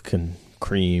milk and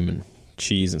cream and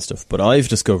cheese and stuff. But I've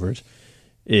discovered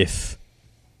if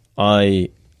I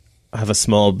have a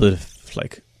small bit of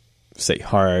like, say,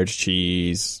 hard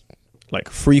cheese, like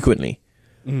frequently,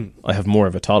 I have more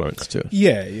of a tolerance to it.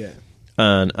 Yeah, yeah.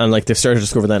 And like they've started to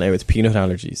discover that now with peanut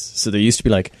allergies. So there used to be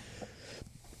like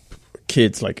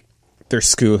kids, like their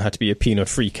school had to be a peanut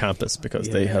free campus because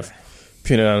they have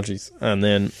peanut allergies. And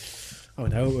then I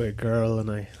went out with a girl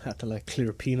and I had to like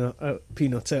clear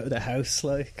peanuts out of the house,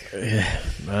 like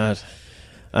mad.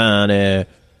 And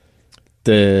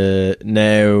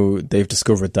now they've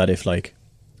discovered that if like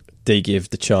they give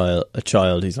a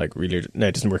child who's like really, now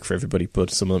it doesn't work for everybody, but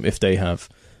some of them, if they have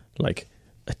like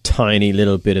a tiny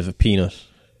little bit of a peanut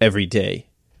every day,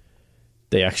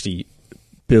 they actually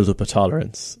build up a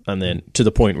tolerance, and then to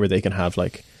the point where they can have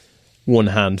like one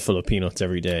handful of peanuts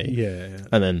every day. Yeah.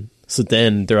 And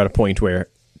then they're at a point where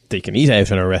they can eat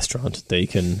out in a restaurant, they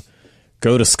can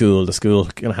go to school, the school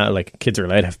can have, like, kids are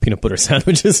allowed to have peanut butter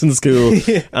sandwiches in school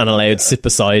and allowed to sit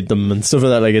beside them and stuff like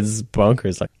that. Like, it's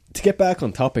bonkers. Like, to get back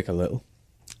on topic a little,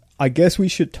 I guess we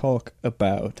should talk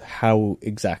about how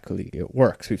exactly it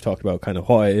works. We've talked about kind of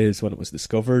what it is when it was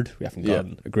discovered. We haven't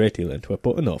gone a great deal into it,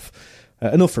 but enough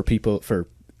for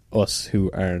us who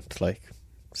aren't like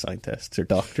scientists or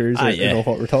doctors or know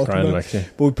what we're talking about. Like,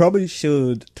 But we probably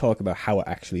should talk about how it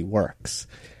actually works,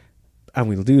 and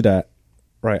we'll do that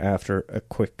right after a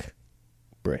quick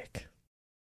break.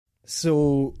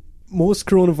 So most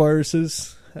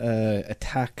coronaviruses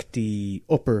attack the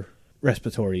upper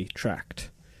respiratory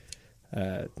tract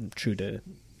through the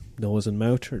nose and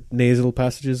mouth, or nasal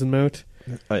passages and mouth.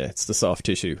 Oh yeah, it's the soft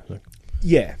tissue.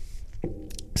 Yeah.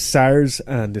 SARS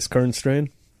and this current strain,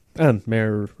 and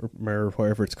MER,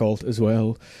 whatever it's called as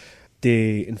well,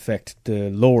 they infect the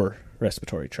lower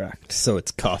respiratory tract. So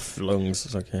it's cough,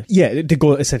 lungs. Okay. Yeah, they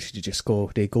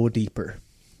go deeper.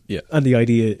 Yeah. And the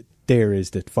idea there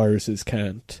is that viruses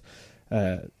can't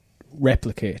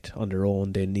replicate on their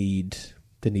own. They need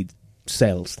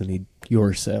cells. They need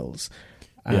your cells,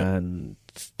 and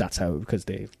that's how, because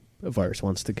a virus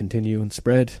wants to continue and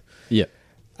spread. Yeah.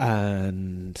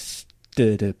 And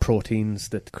the proteins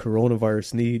that the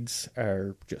coronavirus needs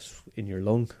are just in your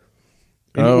lung.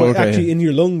 Actually, in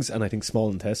your lungs, and I think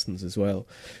small intestines as well.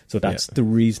 So that's the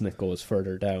reason it goes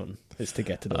further down, is to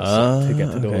get to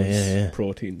those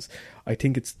proteins. I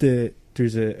think it's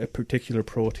there's a particular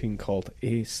protein called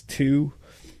ACE2,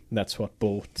 and that's what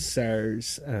both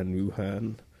SARS and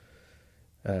Wuhan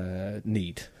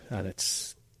need, and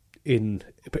it's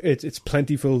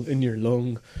plentiful in your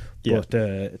lung, but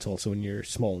it's also in your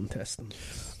small intestine.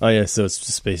 Oh yeah, so it's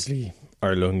just basically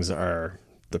our lungs are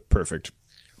the perfect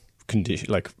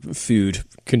condition, like food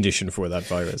condition for that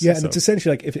virus. Yeah, and it's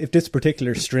essentially like if this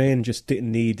particular strain just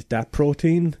didn't need that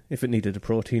protein, if it needed a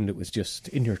protein that was just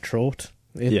in your throat,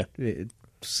 it'd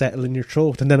settle in your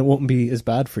throat, and then it won't be as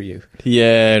bad for you.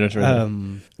 Yeah, that's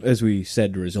right. As we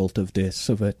said, the result of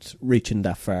it reaching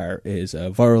that far is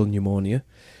viral pneumonia.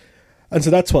 And so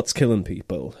that's what's killing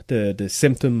people. The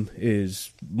symptom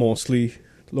is mostly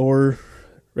lower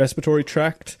respiratory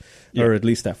tract, or at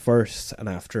least at first, and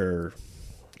after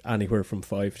anywhere from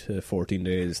 5 to 14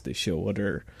 days, they show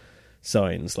other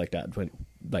signs like that.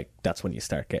 That's when you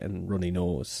start getting runny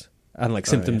nose, and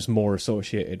symptoms more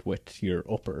associated with your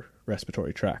upper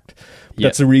respiratory tract. But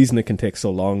that's the reason it can take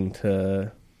so long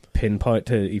to pinpoint,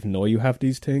 to even know you have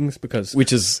these things, because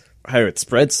Which is how it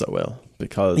spreads so well,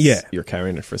 because Yeah. you're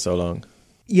carrying it for so long.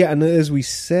 yeah, and as we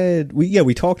said,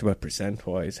 we talked about percent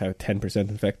wise how 10%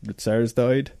 infected with SARS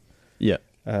died, Yeah.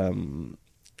 and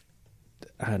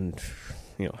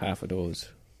half of those,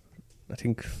 I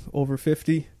think, over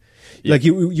 50. Yeah. Like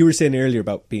you were saying earlier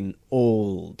about being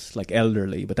old, like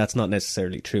elderly, but that's not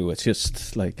necessarily true. It's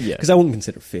just like, Yeah. because I wouldn't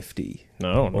consider 50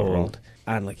 No, not at all. old.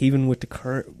 And like even with the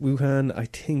current Wuhan, I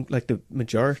think like the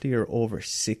majority are over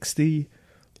 60,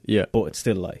 Yeah. but it's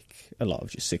still like a lot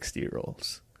of just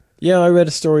 60-year-olds. Yeah, I read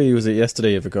a story, was it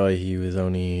yesterday, of a guy, he was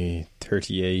only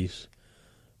 38,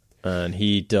 and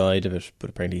he died of it, but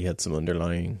apparently he had some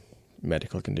underlying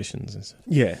medical conditions.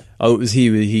 Yeah. Oh, it was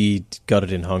he got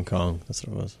it in Hong Kong, that's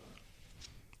what it was.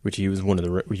 Which he was one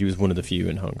of the few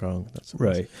in Hong Kong. That's what it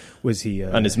was. Right. Was he?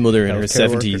 And his mother in her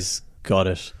healthcare 70s got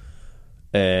it,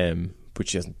 but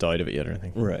she hasn't died of it yet or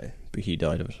anything. worker? Right. But he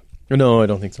died of it. No, I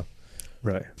don't think so.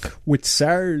 Right. With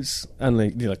SARS, and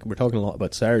like we're talking a lot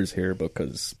about SARS here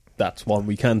because that's one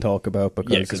we can talk about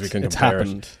because Yeah, 'cause we can it's compare it.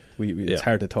 happened. It's Yeah.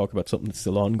 hard to talk about something that's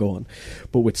still ongoing.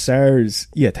 But with SARS,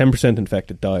 10%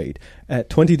 infected died.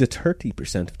 20 to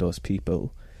 30% of those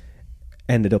people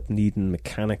ended up needing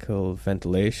mechanical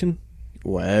ventilation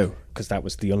Wow. because that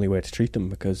was the only way to treat them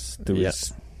because there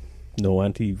was no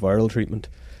antiviral treatment.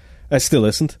 Still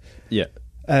isn't. Yeah.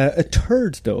 A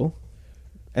third, though,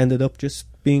 ended up just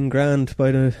being grand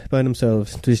by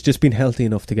themselves. Just being healthy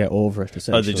enough to get over it,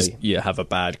 essentially. Oh, they just have a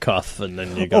bad cough and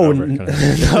then you got Oh, over it. Kind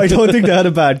of. no, I don't think they had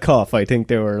a bad cough. I think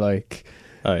they were like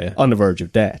Oh, yeah. on the verge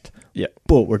of death. Yeah.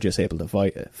 But were just able to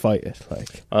fight it.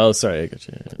 Like, Oh, sorry, I got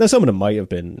you. now, some of them might have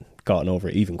been gotten over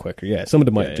it even quicker. Yeah, some of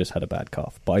them might have Yeah. just had a bad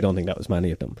cough, but I don't think that was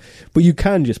many of them. But you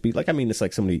can just be like, I mean, it's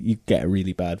like you get a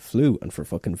really bad flu, and for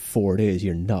fucking 4 days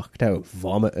you're knocked out,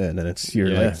 vomiting, and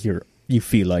you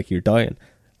feel like you're dying,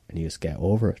 and you just get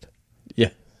over it. Yeah.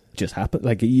 It just happen,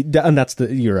 like, and that's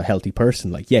you're a healthy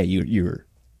person. Like, yeah, you're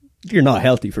not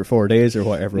healthy for 4 days or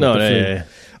whatever. No, with the flu. yeah.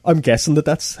 I'm guessing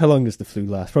that's how long does the flu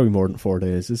last? Probably more than 4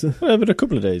 days, is it? Well, but a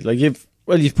couple of days. Like, you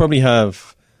probably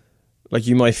have, like,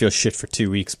 you might feel shit for 2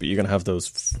 weeks, but you're going to have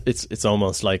those, it's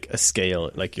almost like a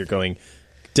scale. Like, you're going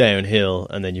downhill,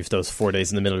 and then you've those 4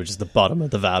 days in the middle, which is the bottom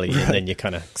of the valley, and then you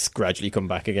kind of gradually come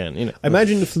back again, you know. I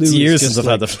imagine the flu It's is years just since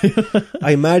I've had the flu.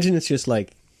 I imagine it's just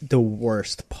like the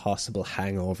worst possible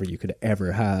hangover you could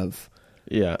ever have,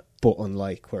 Yeah. but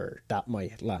unlike where that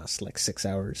might last like 6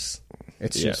 hours,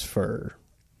 it's Yeah. just for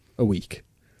a week.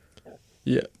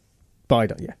 Yeah. But I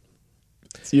don't,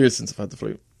 It's years since I've had the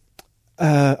flu.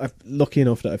 I'm lucky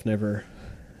enough that I've never.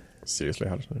 Seriously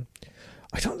had it.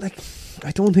 I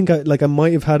don't think I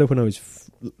might have had it when I was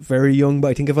very young, but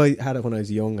I think if I had it when I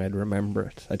was young, I'd remember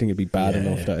it. I think it'd be bad Yeah,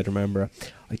 enough yeah. that I'd remember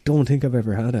it. I don't think I've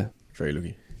ever had it. Very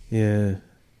lucky. Yeah.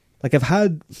 Like, I've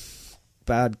had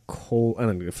bad cold,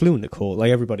 and the flu and the cold,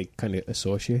 like, everybody kind of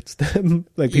associates them.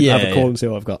 Like, people have a cold and say,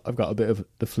 oh, I've got a bit of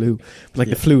the flu. But, like,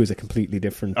 the flu is a completely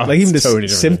different, Oh, like, even it's totally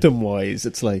different. symptom-wise,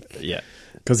 it's like, Yeah.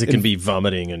 Because it can be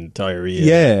vomiting and diarrhea.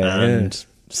 Yeah, And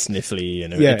yeah. sniffly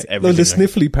and yeah. it's No, everything. the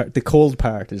sniffly part, the cold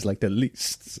part is, like, the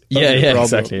least of Yeah, the yeah,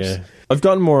 problems. exactly. Yeah. I've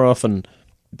gotten more often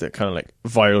the kind of like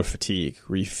viral fatigue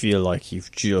where you feel like you've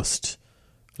just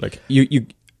like you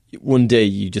one day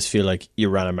you just feel like you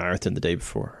ran a marathon the day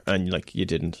before and like you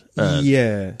didn't. And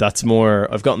Yeah. that's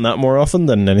more. I've gotten that more often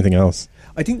than anything else.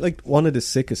 I think, like, one of the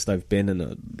sickest I've been in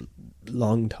a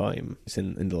long time is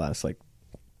in the last, like,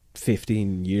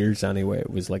 15 years anyway. It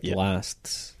was, like, Yeah.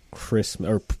 last Christmas,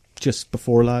 or just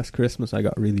before last Christmas, I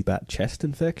got a really bad chest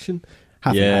infection.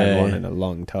 Haven't Yeah. had one in a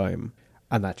long time.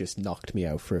 And that just knocked me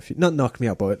out for a few... Not knocked me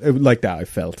out, but like that I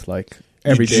felt like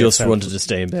every day. You just I felt- wanted to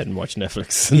stay in bed and watch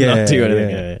Netflix and Yeah, not do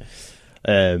anything.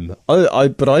 yeah.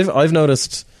 But I've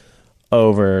noticed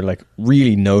over like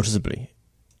really noticeably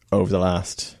over the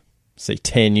last say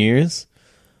 10 years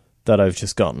that I've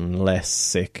just gotten less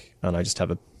sick and I just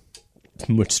have a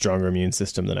much stronger immune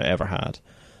system than I ever had.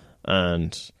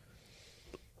 And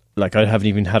like I haven't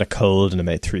even had a cold in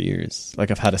about 3 years.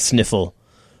 Like I've had a sniffle,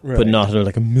 Right. but not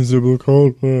like a miserable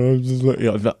cold.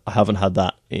 I haven't had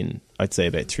that in I'd say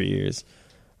about 3 years,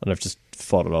 and I've just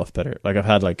fought it off better. Like I've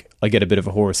had like I get a bit of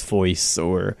a hoarse voice,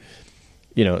 or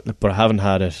you know, but I haven't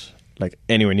had it like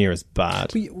anywhere near as bad.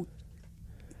 But weren't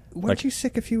Like- you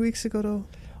sick a few weeks ago, though?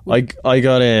 I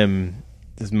got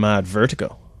this mad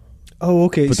vertigo, Oh,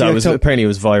 okay. but that was apparently it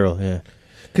was viral. Yeah,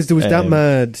 because there was um,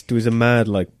 there was a mad,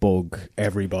 like, bug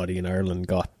everybody in Ireland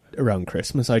got around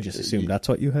Christmas. I just assumed that's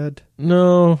what you had.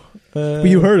 no, But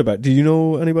you heard about it. Do you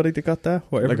know anybody that got that?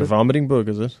 Whatever. like a vomiting bug,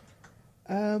 is it?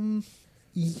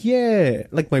 Yeah,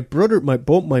 like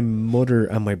both my mother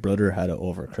and my brother had it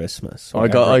over Christmas. I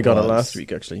got it was. last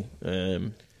week actually.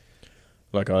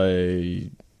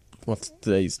 What's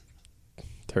today's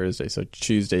Thursday? So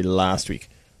Tuesday last week,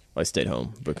 I stayed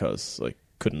home because I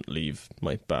couldn't leave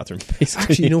my bathroom. Basically,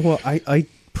 Actually, you know what? I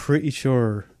pretty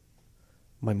sure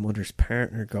my mother's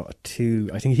partner got it too.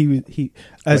 I think he.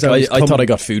 As I thought I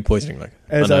got food poisoning. Like,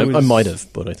 as and I might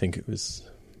have, but I think it was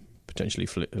potentially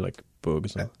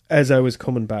bugs. As I was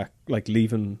coming back, like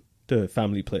leaving the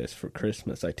family place for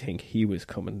Christmas, I think he was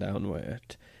coming down with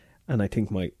it, and I think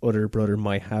my other brother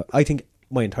might have. I think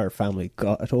my entire family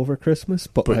got it over Christmas,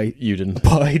 but you didn't.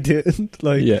 But I didn't.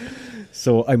 Like, yeah.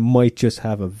 So I might just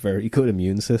have a very good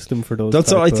immune system for those.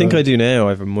 That's what I think I do now.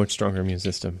 I have a much stronger immune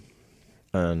system,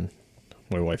 and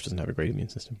my wife doesn't have a great immune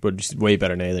system, but she's way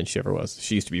better now than she ever was.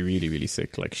 She used to be really, really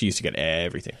sick. Like, she used to get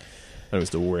everything, and it was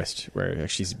the worst. Where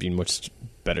she's been much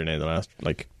better now the last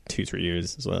 2-3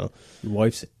 years as well. Your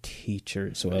wife's a teacher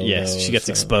as well. Yes, she gets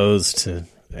exposed to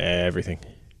everything,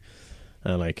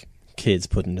 and like kids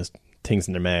putting just things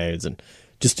in their mouths, and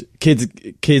just kids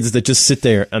that just sit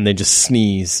there and they just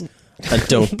sneeze and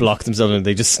don't block themselves, and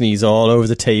they just sneeze all over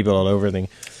the table, all over everything,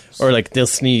 or like they'll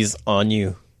sneeze on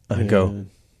you and go,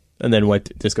 and then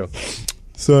just go,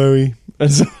 sorry,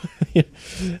 and so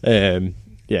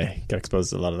get exposed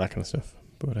to a lot of that kind of stuff.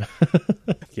 But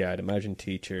yeah, I'd imagine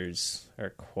teachers are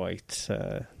quite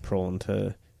prone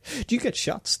to. Do you get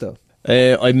shots though?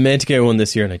 I meant to get one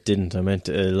this year and I didn't. I meant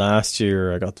last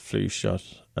year I got the flu shot,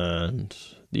 and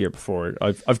the year before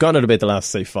I've gotten it about the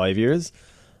last 5 years,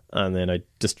 and then I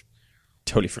just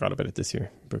totally forgot about it this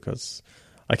year because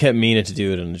I kept meaning to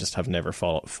do it and I just have never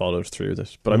followed through with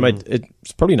it. But I might.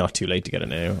 It's probably not too late to get it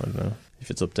now. I don't know if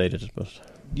it's updated, but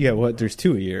yeah, there's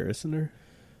 2 a year, isn't there?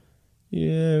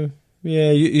 Yeah.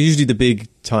 Usually the big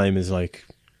time is like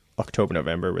October,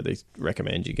 November, where they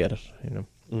recommend you get it.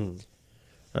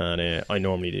 And I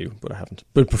normally do, but I haven't.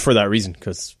 But for that reason,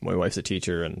 because my wife's a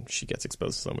teacher and she gets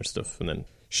exposed to so much stuff, and then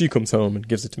she comes home and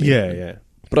gives it to me. Yeah.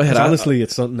 But I had honestly,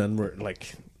 it's something, and we're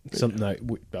like something I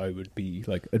would be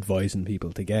like advising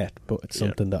people to get, but it's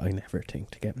something that I never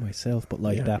think to get myself. But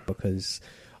that because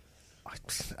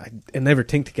I never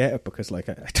think to get it because like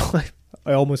I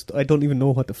don't even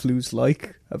know what the flu's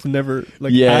like. I've never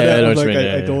had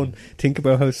it. I don't think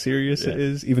about how serious it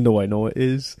is, even though I know it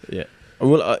is. Yeah.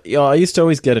 Well, I used to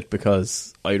always get it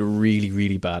because I had really,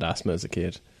 really bad asthma as a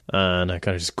kid, and I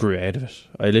kind of just grew out of it.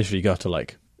 I literally got to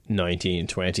like 19,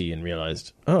 20 and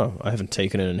realised, I haven't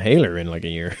taken an inhaler in like a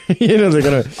year. I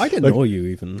didn't know you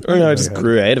even. I just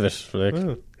grew out of it,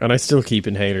 and I still keep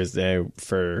inhalers now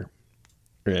for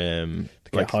to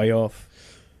get high off.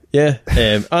 Yeah,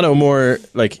 I know more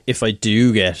like if I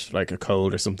do get like a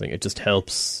cold or something, it just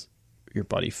helps your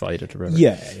body fight it or whatever.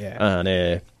 Yeah.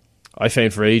 And I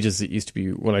found for ages it used to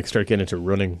be when I started getting into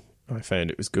running, I found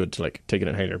it was good to like take an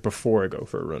inhaler before I go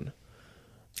for a run.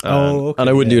 Okay. And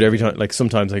I wouldn't do it every time. Like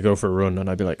sometimes I go for a run and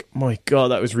I'd be like, my God,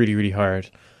 that was really, really hard.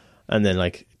 And then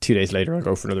like 2 days later I'll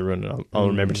go for another run and I'll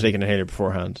remember to take an inhaler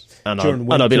beforehand. And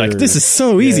I'll be like, this is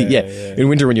so easy. Yeah. In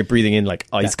winter when you're breathing in like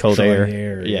ice cold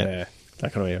air. Yeah.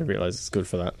 That kind of way I realise it's good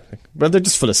for that. But they're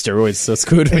just full of steroids, so it's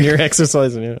good when you're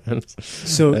exercising. Yeah.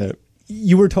 So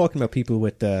you were talking about people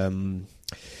with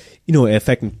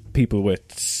affecting people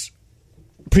with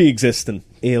pre-existing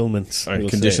ailments or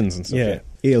conditions and stuff. Yeah,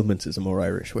 ailments is a more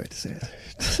Irish way to say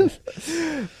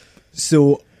it.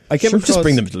 So I came across, just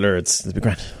bring them to Lourdes. That'd be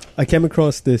great. I came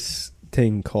across this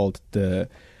thing called the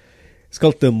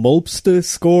Mulbsta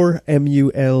score,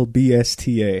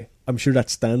 MULBSTA. I'm sure that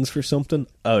stands for something.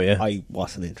 Oh yeah. I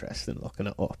wasn't interested in looking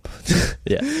it up.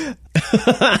 Yeah.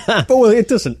 But it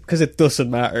doesn't, because it doesn't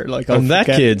matter. Like, and that,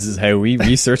 kids, is how we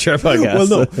research our podcast. Well,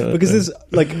 no, because this,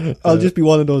 like, I'll just be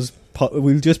one of those.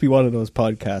 We'll just be one of those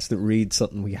podcasts that read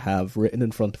something we have written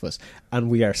in front of us, and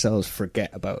we ourselves forget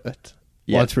about it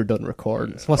once we're done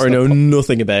recording. Or know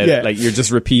nothing about it. Like you're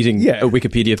just repeating a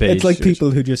Wikipedia page. It's like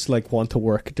people who just like want to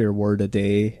work their word a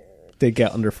day. They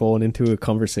get on their phone into a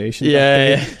conversation.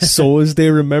 So as they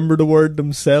remember the word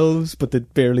themselves, but they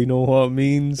barely know what it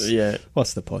means. Yeah.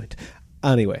 What's the point?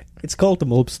 Anyway, it's called the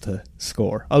Mulbsta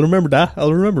score. I'll remember that.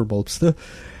 I'll remember Mulbsta.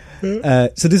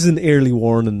 So this is an early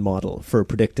warning model for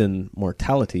predicting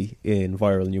mortality in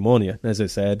viral pneumonia. As I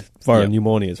said, viral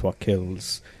pneumonia is what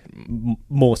kills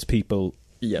most people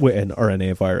with an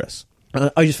RNA virus.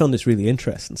 I just found this really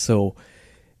interesting. So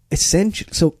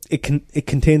it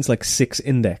contains like 6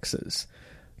 indexes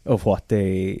of what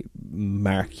they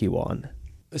mark you on.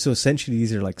 So essentially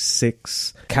these are like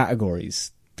 6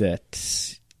 categories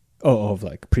that of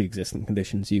like pre-existing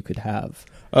conditions you could have.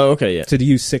 Oh, okay, yeah. So they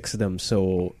use 6 of them.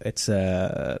 So it's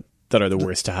that are the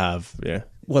worst to have. Yeah.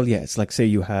 Well, yeah, it's like, say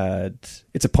you had,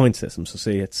 it's a point system, so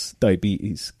say it's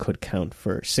diabetes could count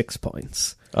for 6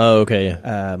 points. Oh, okay,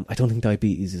 yeah. I don't think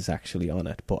diabetes is actually on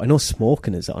it, but I know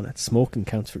smoking is on it. Smoking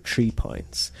counts for 3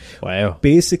 points. Wow.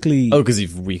 Basically... Oh, because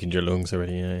you've weakened your lungs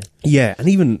already, yeah. Yeah, and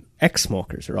even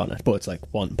ex-smokers are on it, but it's like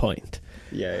 1 point.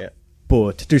 Yeah.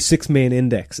 But there's 6 main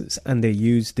indexes, and they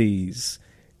use these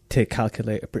to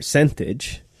calculate a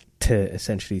percentage to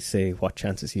essentially say what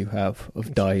chances you have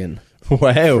of dying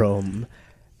Wow. from...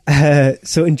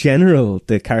 so in general,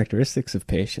 the characteristics of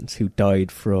patients who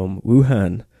died from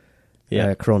Wuhan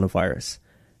coronavirus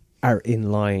are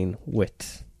in line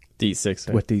with these 6,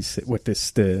 right? with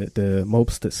the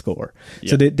Mobster score.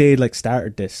 Yeah. So they like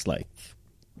started this, like,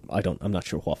 I'm not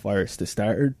sure what virus they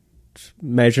started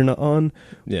measuring it on.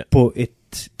 Yeah. But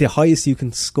the highest you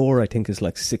can score, I think, is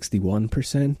like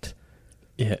 61%.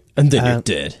 Yeah. And then you're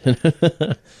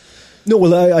dead. No,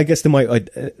 well, I guess they might,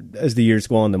 as the years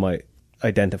go on, they might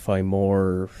identify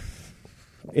more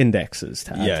indexes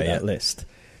to add to that list.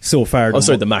 So far,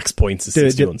 the max points is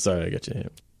 61. Sorry, I get you.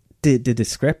 Yeah. The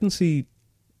discrepancy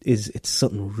it's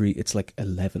something it's like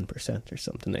 11% or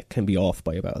something. It can be off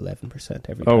by about 11%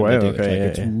 every time. Oh, wow, they do okay, it.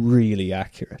 Like, it's really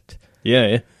accurate.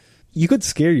 Yeah. You could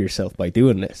scare yourself by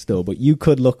doing this though, but you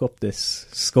could look up this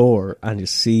score and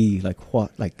just see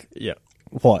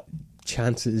what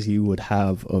chances you would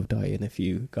have of dying if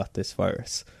you got this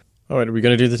virus. All right, are we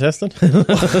going to do the test then?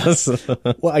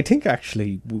 Well, I think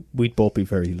actually we'd both be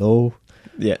very low.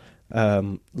 Yeah.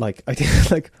 I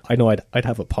think I know I'd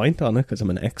have a pint on it because I'm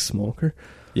an ex-smoker.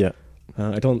 Yeah.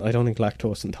 I don't think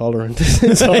lactose intolerant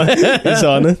is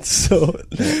on it. So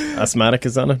Asthmatic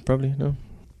is on it, probably.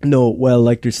 No. Well,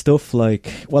 like there's stuff like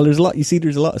there's a lot. You see,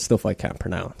 there's a lot of stuff I can't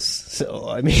pronounce. So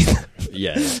I mean,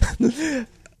 yeah.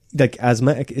 Like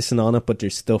asthmatic isn't on it, but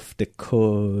there's stuff that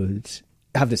could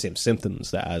have the same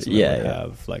symptoms that asthma would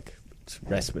have, like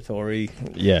respiratory.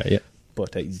 Yeah.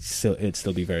 But it'd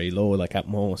still be very low. Like at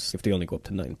most, if they only go up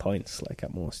to 9 points, like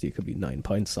at most you could be 9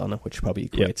 points on it, which probably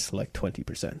equates to like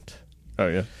 20%. Oh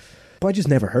yeah. But I just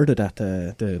never heard of that,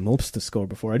 the Mobster score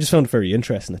before. I just found it very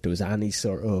interesting that there was any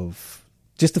sort of,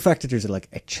 just the fact that there's like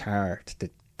a chart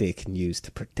that they can use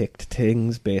to predict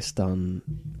things based on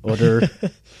other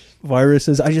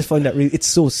viruses. I just find that it's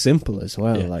so simple as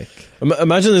well. Yeah. Like,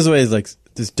 imagine there's ways like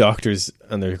there's doctors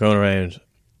and they're going around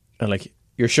and like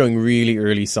you're showing really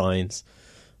early signs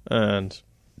and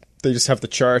they just have the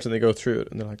chart and they go through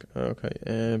it and they're like,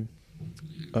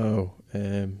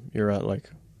 you're at like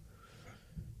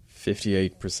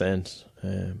 58%.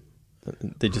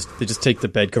 They just take the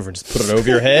bed cover and just put it over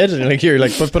your head and you're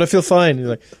like, but I feel fine. You're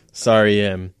like, sorry,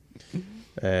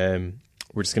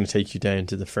 we're just going to take you down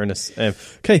to the furnace.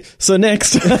 Okay, so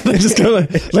next, they're just going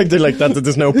to they're like that.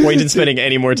 There's no point in spending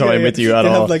any more time with you at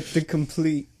all. Have like the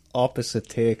complete opposite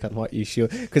take on what you show,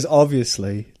 because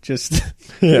obviously, just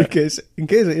in case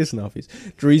it isn't obvious,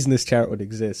 the reason this chart would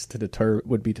exist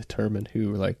would be determine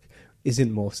who like is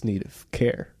in most need of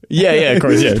care. Yeah, of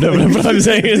course, yeah. No, but I'm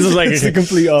saying is like it's the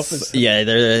complete opposite. Yeah,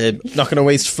 they're not going to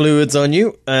waste fluids on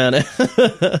you, and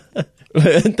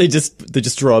they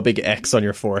just draw a big X on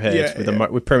your forehead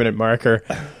with permanent marker.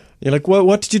 You're like,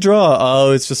 what did you draw?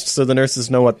 Oh, it's just so the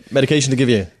nurses know what medication to give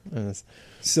you.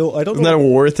 So I don't Isn't know. that a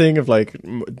war thing of like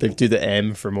they do the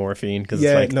M for morphine because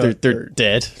it's like they're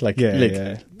dead.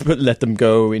 But let them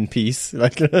go in peace.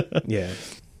 Like yeah,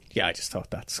 I just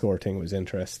thought that score thing was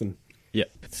interesting. Yeah.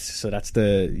 So that's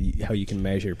how you can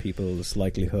measure people's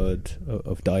likelihood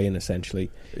of dying,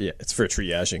 essentially. Yeah, it's for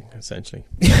triaging, essentially.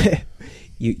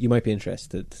 You might be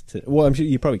interested to. Well, I'm sure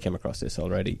you probably came across this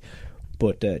already,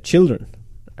 but children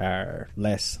are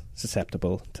less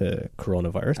susceptible to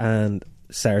coronavirus and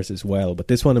SARS as well. But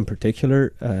this one in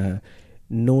particular,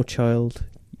 no child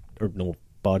or no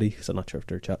body, because I'm not sure if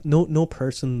they're a child. No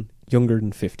person younger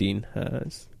than 15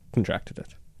 has contracted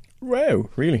it. Wow,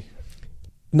 really?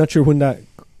 Not sure when that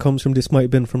comes from. This might have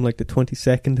been from like the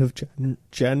 22nd of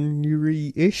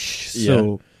January-ish.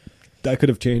 So that could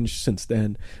have changed since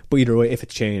then. But either way, if it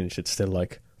changed, it's still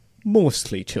like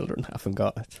mostly children haven't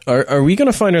got it. Are we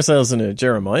going to find ourselves in a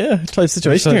Jeremiah type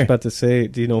situation I was here? about to say,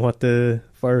 do you know what the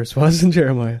virus was in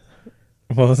Jeremiah?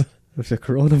 What was it? It was a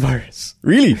coronavirus.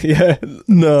 Really? Yeah.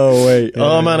 No way. Yeah,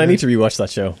 oh man, I need to rewatch that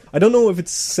show. I don't know if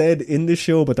it's said in the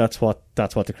show, but that's what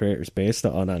the creators based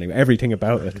it on anyway. Everything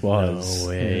about it was. No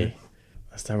way.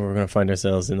 That's how we're going to find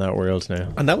ourselves in that world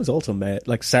now. And that was also made,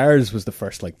 like SARS was the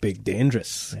first like big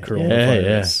dangerous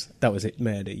coronavirus. Yeah. That was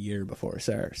made a year before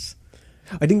SARS.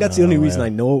 I think that's the only reason I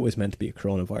know it was meant to be a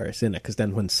coronavirus in it, because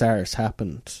then when SARS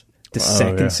happened, the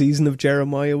second season of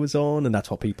Jeremiah was on, and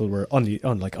that's what people were on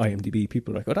like IMDb.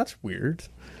 People were like, "Oh, that's weird."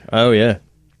 Oh yeah,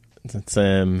 That's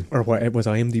Or what was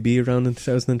IMDb around in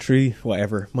 2003?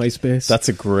 Whatever, MySpace. that's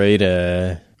a great.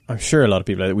 I'm sure a lot of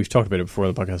people, we've talked about it before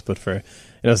on the podcast, but for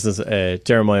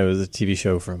Jeremiah was a TV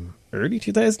show from early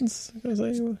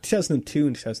 2000s. 2002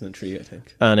 and 2003, I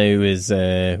think. And it was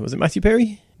it Matthew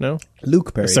Perry? No,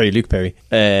 Luke Perry. Sorry, Luke Perry.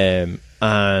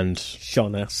 And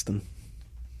Sean Astin.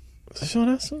 was it Sean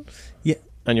Astin? Yeah.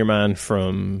 And your man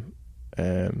from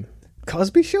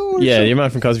Cosby Show? Or yeah, something? your man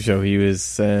from Cosby Show. He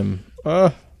was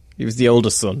he was the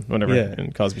oldest son, whatever, Yeah.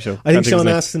 in Cosby Show. I think Can't of Sean his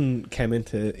name. Astin came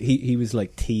into... He was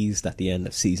like teased at the end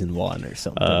of season 1 or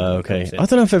something. Okay. I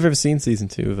don't know if I've ever seen season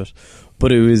 2 of it,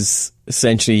 but it was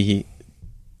essentially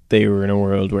they were in a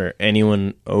world where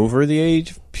anyone over the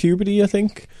age of puberty, I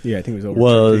think, Yeah, I think it was over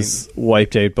was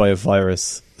wiped out by a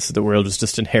virus. So the world was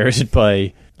just inherited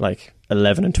by like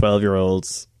 11 and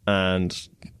 12-year-olds, and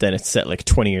then it's set like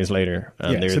 20 years later.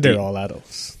 And 13. They're all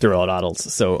adults. They're all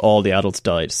adults. So all the adults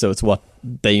died. So it's what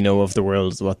they know of the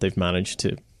world is what they've managed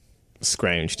to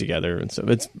scrounge together and stuff.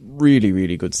 It's really,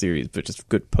 really good series, but just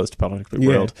good post-apocalyptic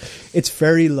world. It's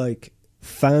very like...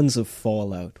 Fans of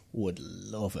Fallout would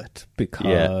love it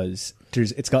because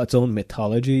it's got its own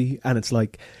mythology, and it's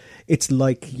like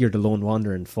you're the lone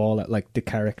wanderer in Fallout. Like the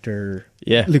character,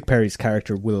 Luke Perry's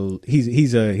character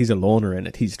he's a loner in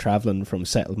it. He's traveling from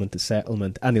settlement to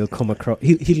settlement, and he'll come across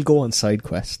he'll go on side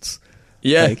quests.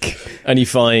 Yeah, and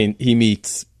he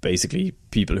meets basically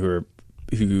people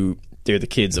who they're the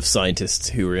kids of scientists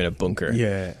who are in a bunker.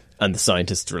 Yeah. And the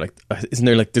scientists were like, isn't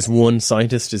there like this one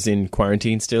scientist is in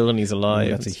quarantine still and he's alive?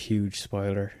 That's a huge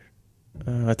spoiler.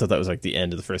 I thought that was like the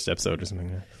end of the first episode or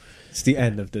something. It's the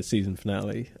end of the season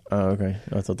finale. Oh, okay.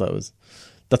 I thought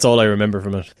that's all I remember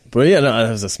from it. But yeah, no, that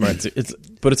was a smart.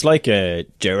 But it's like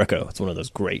Jericho. It's one of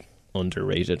those great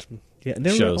underrated and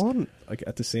they shows. were on like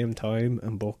at the same time,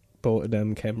 and both of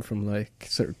them came from like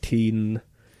sort of teen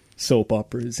soap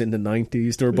operas in the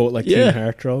 90s. They were both like teen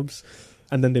heartthrobs.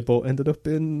 And then they both ended up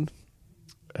in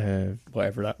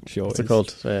whatever that show what's is.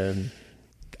 What's it called?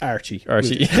 Archie.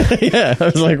 Yeah, I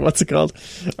was like, what's it called?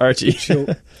 Archie.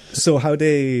 So how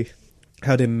they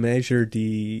measure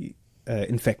the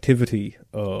infectivity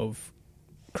of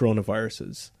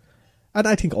coronaviruses, and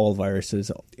I think all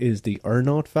viruses, is the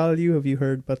R0 value. Have you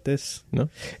heard about this? No.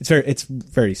 It's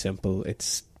very simple.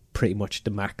 It's pretty much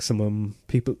the maximum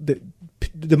people, the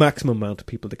maximum amount of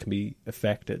people that can be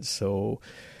affected. So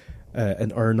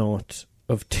an R0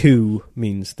 of 2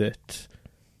 means that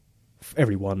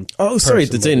everyone. Oh, sorry,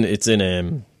 it's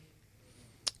in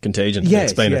Contagion.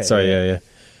 Yes, Explain it. Sorry, yeah.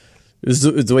 It's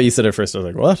the way you said it first. I was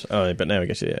like, what? Oh, but now I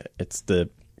get you. Yeah, it's the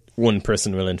one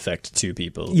person will infect 2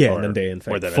 people. Yeah, and then they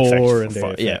infect 4, and they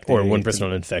infect or 8, one person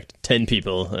will infect 10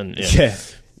 people, and yeah,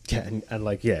 and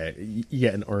like you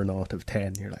get an R0 of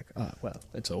 10. You're like, well,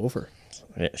 it's over.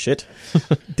 Yeah, shit.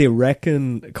 They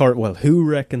reckon, who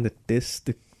reckon that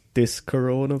this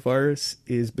coronavirus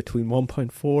is between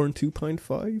 1.4 and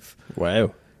 2.5.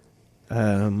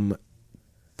 Wow.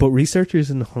 But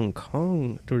researchers in Hong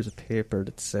Kong, there was a paper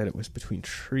that said it was between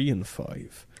 3 and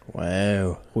 5.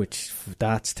 Wow.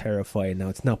 That's terrifying. Now,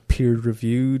 it's not peer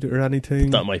reviewed or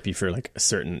anything. That might be for like a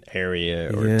certain area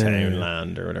or town,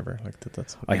 land or whatever. Like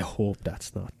that's. I hope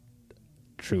that's not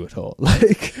true at all.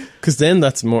 Like, because then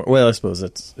that's more. Well, I suppose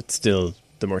it's still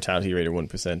the mortality rate of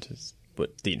 1% is.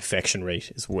 But the infection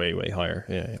rate is way, way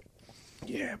higher.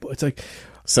 Yeah, but it's like...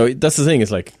 So that's the thing,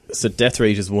 is like, so death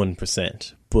rate is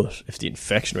 1%, but if the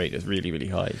infection rate is really, really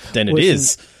high, then it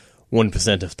is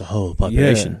 1% of the whole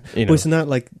population. Yeah. But isn't that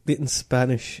like, didn't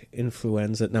Spanish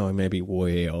influenza... Now, I may be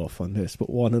way off on this, but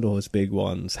one of those big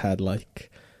ones had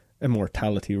like a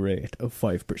mortality rate of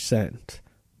 5%,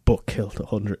 but killed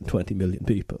 120 million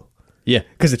people. Yeah.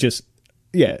 Because it just...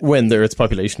 Yeah. When its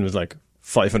population was like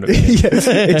 500 million.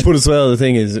 But as well, the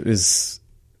thing is,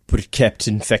 but it kept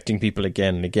infecting people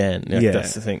again and again. Yeah,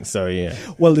 that's the thing. So yeah.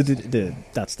 Well,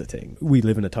 that's the thing. We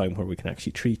live in a time where we can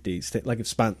actually treat these things. Like if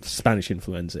Spanish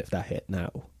influenza, if that hit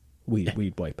now,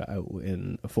 we'd wipe it out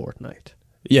in a fortnight.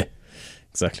 Yeah,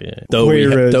 exactly. Yeah. Though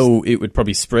it would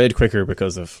probably spread quicker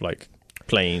because of like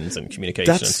planes and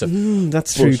communication and stuff.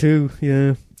 That's true too.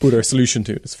 Yeah. But our solution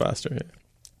to it is faster. Yeah.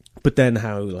 But then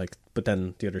but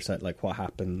then the other side, like what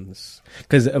happens?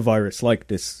 Because a virus like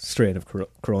this strain of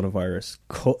coronavirus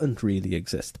couldn't really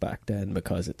exist back then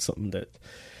because it's something that,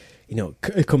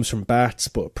 it comes from bats,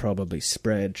 but probably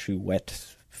spread through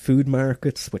wet food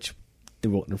markets, which they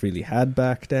wouldn't have really had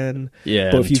back then.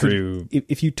 Yeah, but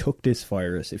if you took this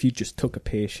virus, if you just took a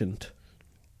patient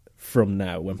from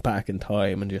now, went back in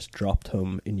time and just dropped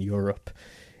him in Europe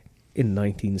in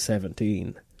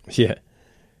 1917. Yeah.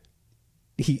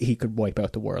 he could wipe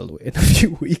out the world in a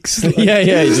few weeks. Like,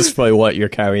 yeah, just by what you're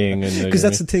carrying, and because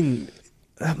that's the thing.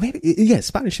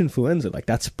 Spanish influenza, like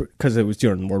that's because it was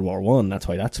during World War One. That's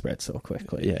why that spread so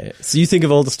quickly. Yeah. So you think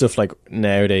of all the stuff like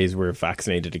nowadays we're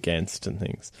vaccinated against and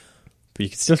things, but you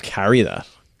can still carry that,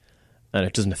 and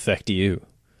it doesn't affect you.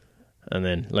 And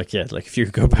then, like if you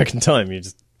go back in time, you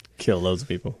just kill loads of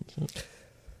people.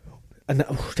 And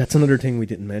that's another thing we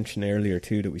didn't mention earlier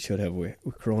too that we should have with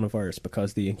coronavirus,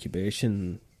 because the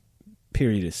incubation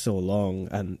period is so long,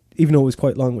 and even though it was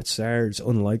quite long with SARS,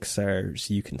 unlike SARS,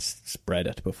 you can spread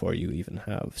it before you even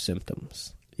have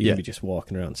symptoms. You can be just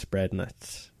walking around spreading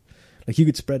it. Like, you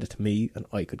could spread it to me and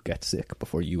I could get sick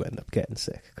before you end up getting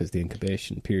sick, because the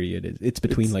incubation period it's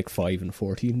between like 5 and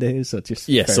 14 days, so it just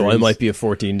varies. So I might be a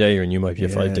 14-day and you might be a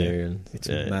 5-day, and it's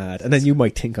mad. And then you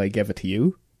might think I gave it to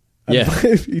you. Yeah. It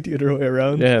might be the other way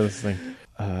around. Yeah, that's the thing.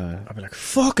 I'd be like,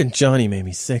 fucking Johnny made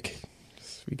me sick.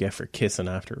 We get for kissing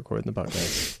after recording the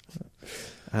podcast.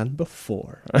 And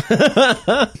before.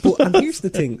 And here's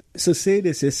the thing. So say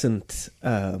this isn't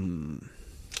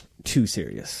too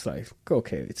serious. Like,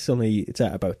 okay, it's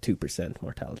at about 2%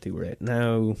 mortality rate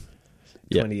now.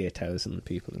 28,000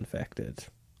 people infected.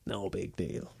 No big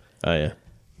deal. Oh, yeah.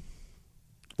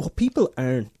 What people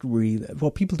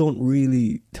don't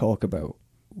really talk about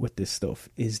with this stuff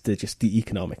is just the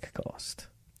economic cost.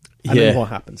 And then what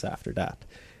happens after that.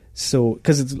 So,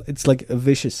 because it's like a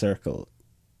vicious circle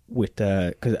with,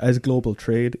 because as global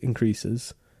trade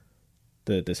increases,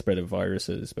 the spread of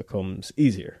viruses becomes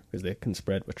easier because they can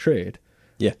spread with trade.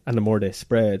 Yeah. And the more they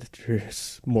spread,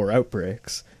 there's more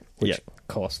outbreaks, which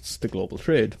costs the global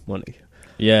trade money.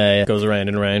 Yeah, it goes around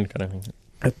and around kind of thing.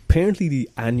 Apparently the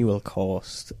annual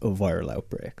cost of viral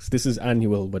outbreaks, this is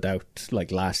annual without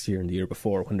like last year and the year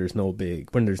before, when there's no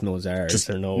SARS, just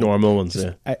or no normal ones,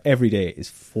 every day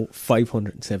is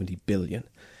 570 billion.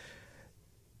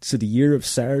 So the year of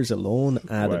SARS alone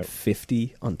added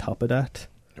 50 on top of that.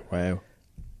 Wow.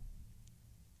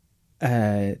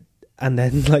 And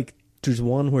then like there's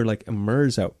one where like a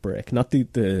MERS outbreak, not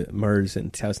the MERS in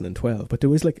 2012, but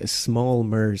there was like a small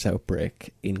MERS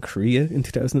outbreak in Korea in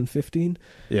 2015.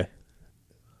 Yeah.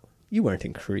 You weren't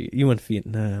in Korea. You went to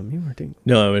Vietnam. You weren't in...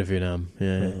 No, I went to Vietnam. Yeah.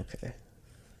 Oh, okay.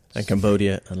 And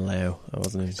Cambodia and Laos. I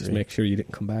wasn't in Just Korea. make sure you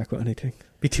didn't come back with anything.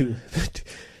 Be too...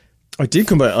 I did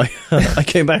come back. I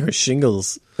came back with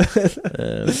shingles.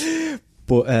 But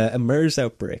a MERS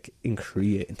outbreak in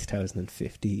Korea in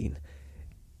 2015,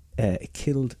 it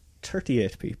killed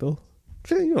 38 people.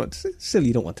 So, you know, still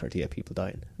you don't want 38 people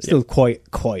dying. Still quite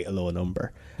a low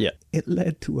number. Yeah. It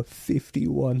led to a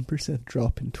 51%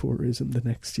 drop in tourism the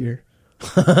next year.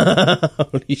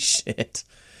 Holy shit.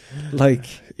 Like...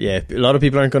 Yeah, a lot of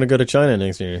people aren't going to go to China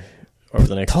next year. Or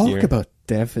the next year. Talk about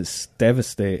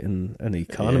devastating an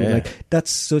economy. Yeah. Like, that's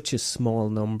such a small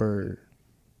number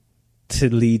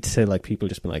to lead to like people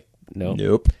just being like, no.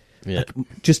 Nope. Yeah. Like,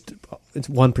 just it's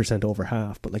 1% over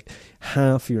half, but like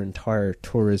half your entire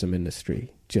tourism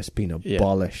industry just being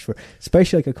abolished for,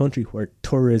 especially like a country where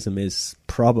tourism is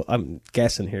probably, I'm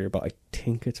guessing here, but I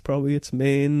think it's probably its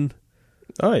main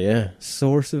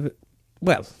source of it.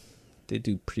 Well, they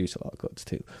do produce a lot of goods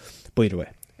too, but either way,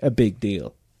 a big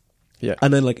deal. Yeah.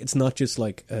 And then like it's not just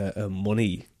like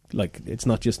money, like it's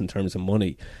not just in terms of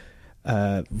money.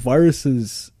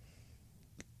 Viruses,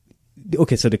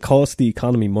 okay, so they cost the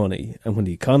economy money, and when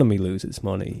the economy loses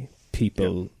money,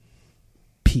 people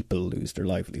lose their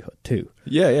livelihood too.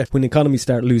 Yeah. When the economy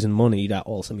start losing money, that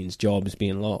also means jobs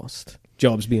being lost.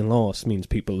 Jobs being lost means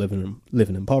people living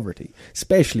in poverty,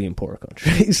 especially in poor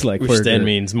countries. Like, which then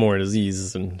means more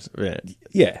diseases and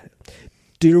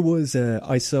There was I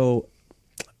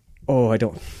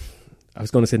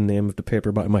was going to say the name of the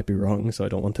paper, but I might be wrong, so I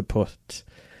don't want to put...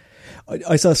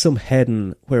 I saw some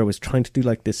heading where I was trying to do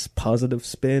like this positive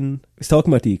spin. It was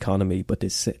talking about the economy, but they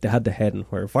had the heading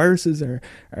where viruses are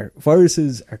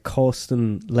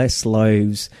costing less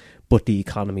lives, but the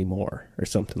economy more, or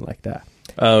something like that.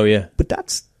 Oh, yeah. But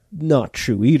that's not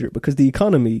true either, because the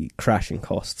economy crashing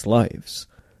costs lives.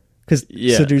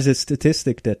 So there's a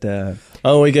statistic that...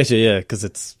 I get you, yeah, because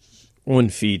it's one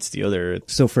feeds the other.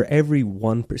 So for every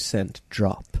 1%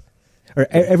 drop, or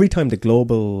every time the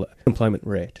global employment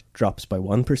rate drops by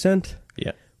 1%,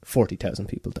 40,000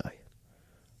 people die.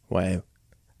 Wow.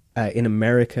 In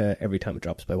America, every time it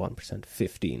drops by 1%,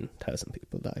 15,000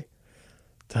 people die.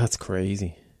 That's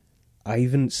crazy.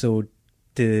 So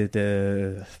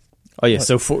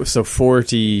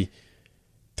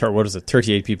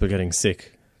 38 people getting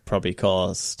sick probably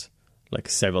cost like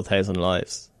several thousand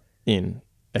lives in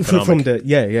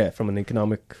economic from an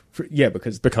economic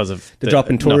because of the drop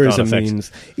in tourism knock-on effect.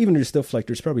 means even there's stuff like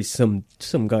there's probably some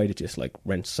guy that just like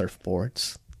rents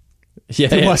surfboards. Yeah,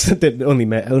 There yeah. wasn't that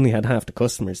only had half the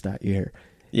customers that year.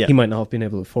 Yeah. He might not have been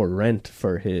able to afford rent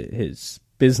for his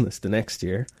business the next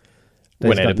year.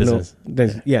 Went out of business. And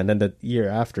then the year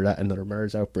after that, another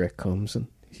MERS outbreak comes, and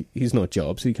he's no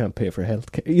job, so he can't pay for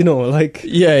healthcare. You know, like.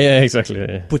 Yeah, exactly.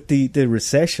 Yeah. But the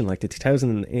recession, like the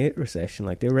 2008 recession,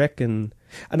 like they reckon.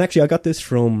 And actually, I got this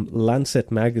from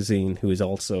Lancet magazine, who is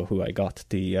also who I got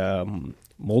the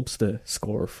Mobsta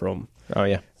score from. Oh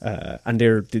yeah. And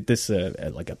they're this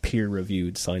like a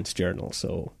peer-reviewed science journal,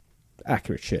 so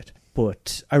accurate shit.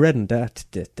 But I read in that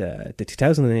the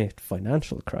 2008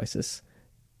 financial crisis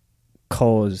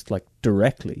caused like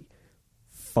directly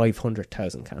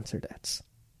 500,000 cancer deaths.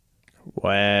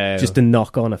 Wow. Just the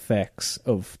knock-on effects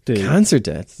of the cancer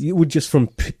deaths. You would just from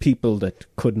people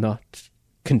that could not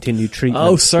continue treatment.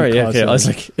 Oh, sorry. because Okay, I was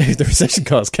of- like, the recession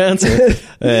caused cancer.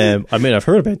 I mean, I've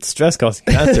heard about stress causing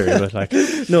cancer, but like,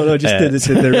 no, just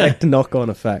the direct knock-on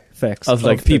effects of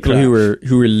like the people crash.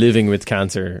 who were living with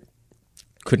cancer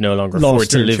could no longer afford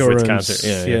Lost to their live with insurance.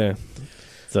 cancer. Yeah.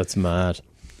 That's mad.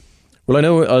 Well, I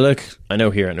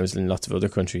know here, and it was in lots of other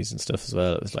countries and stuff as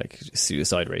well. It was like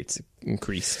suicide rates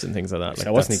increased and things like that. Like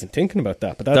I wasn't even thinking about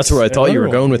that, but that's where I thought you were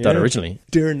going with that yeah. originally.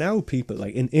 There are now people,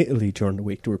 like in Italy during the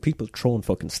week, there were people throwing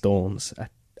fucking stones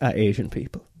at Asian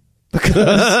people.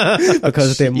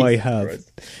 Because they might have.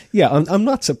 Christ. Yeah, I'm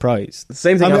not surprised. The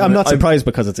same thing. I'm not surprised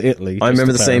because it's Italy. I just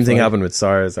remember to the same thing clarify. happened with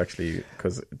SARS actually,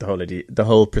 because the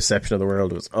whole perception of the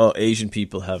world was, oh, Asian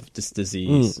people have this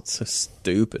disease. It's so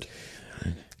stupid.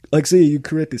 Like, say you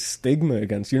create this stigma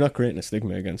against. You're not creating a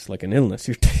stigma against like an illness.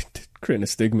 You're creating a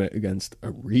stigma against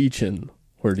a region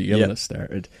where the illness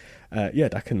started.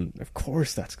 That can, of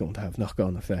course, that's going to have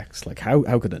knock-on effects. Like,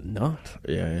 how could it not?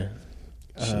 Yeah.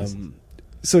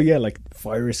 So yeah, like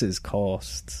viruses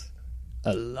cost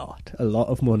a lot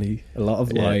of money, a lot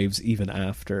of lives, even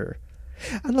after.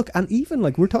 And look, and even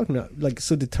like we're talking about, like,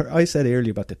 so I said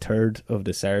earlier about the third of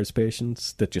the SARS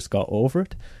patients that just got over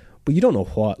it, but you don't know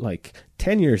what, like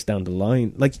 10 years down the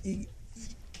line, like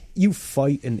you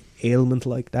fight an ailment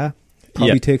like that.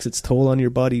 Probably takes its toll on your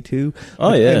body too. Oh,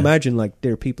 Like, yeah. I imagine like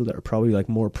there are people that are probably like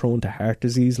more prone to heart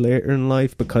disease later in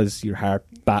life because your heart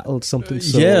battled something.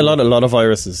 So Yeah, a lot of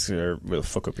viruses will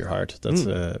fuck up your heart. That's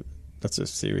a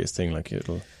serious thing. Like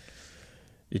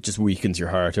it just weakens your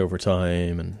heart over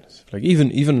time, and like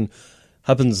even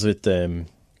happens with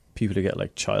people who get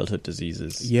like childhood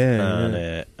diseases.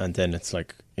 Yeah, and then it's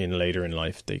like later in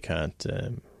life they can't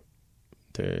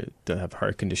they have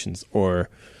heart conditions or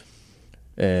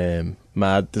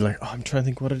mad. They're like, oh, I'm trying to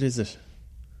think what it is.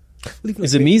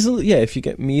 Is it measles? Yeah, if you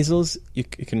get measles,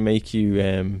 it can make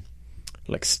you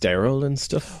like sterile and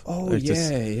stuff. Oh, Like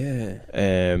yeah.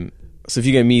 So if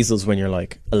you get measles when you're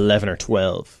like 11 or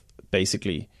 12,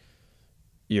 basically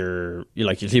you'll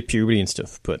hit puberty and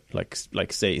stuff, but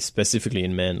like say specifically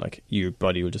in men, like your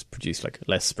body will just produce like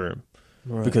less sperm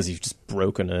because you've just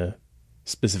broken a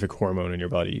specific hormone in your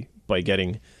body by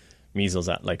getting measles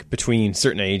at like between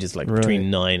certain ages, like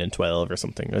between 9 and 12 or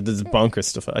something. There's bonkers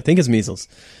stuff. I think it's measles.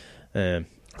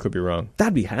 Could be wrong.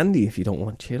 That'd be handy if you don't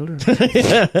want children.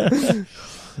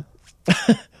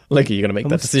 Like, are you going to make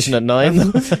that decision at 9?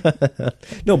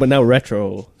 No, but now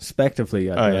retrospectively,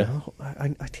 yeah.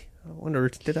 I wonder,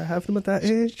 did I have them at that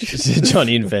age?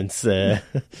 Johnny invents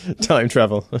time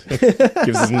travel.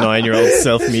 Gives his 9-year-old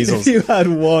self measles. You had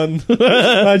one.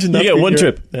 Imagine that. You get one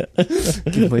trip.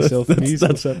 Give myself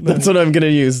measles. That's what I'm going to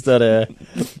use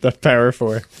that power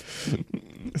for.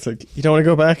 It's like, you don't want to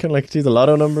go back and like do the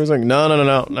lotto numbers? Like,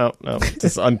 no.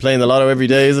 Just, I'm playing the lotto every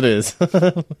day as it is.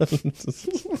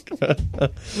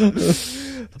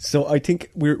 So I think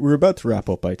we're about to wrap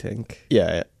up, I think.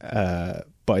 Yeah.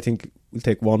 But I think we'll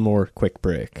take one more quick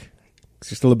break, because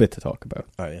there's still a bit to talk about.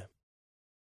 Oh, yeah.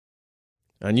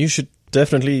 And you should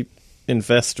definitely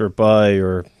invest or buy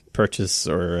or purchase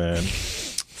or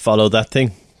follow that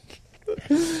thing.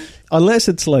 Unless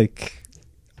it's like,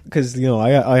 because,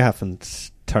 I haven't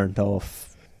turned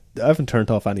off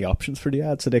any options for the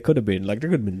ad, so there could have been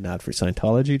an ad for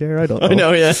Scientology there. I don't know. I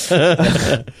know, yeah.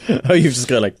 Oh, you've just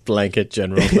got like blanket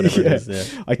general, whatever it is. Yeah.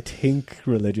 I think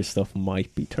religious stuff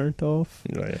might be turned off.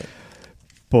 Oh, yeah.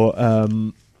 But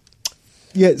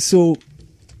so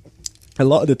a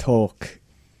lot of the talk,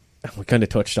 and we kind of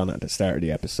touched on it at the start of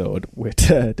the episode, with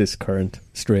this current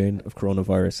strain of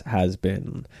coronavirus, has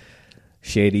been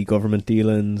shady government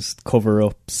dealings,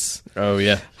 cover-ups. Oh,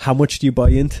 yeah. How much do you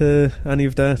buy into any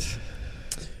of that?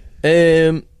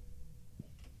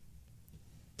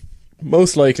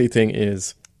 Most likely thing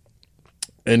is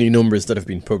any numbers that have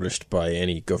been published by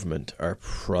any government are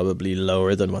probably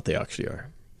lower than what they actually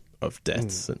are of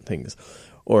deaths and things,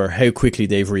 or how quickly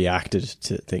they've reacted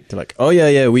to think to like, oh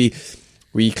yeah, we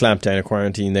clamped down a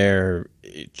quarantine there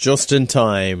just in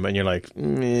time, and you're like,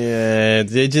 yeah,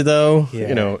 did you though? Yeah.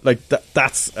 You know, like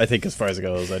that's I think as far as it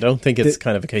goes. I don't think it's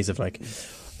kind of a case of like,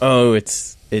 oh,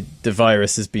 the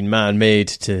virus has been man-made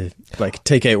to like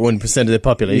take out 1% of the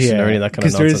population or any of that kind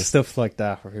of nonsense. Because there is stuff like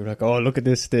that where you're like, oh, look at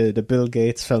this, the Bill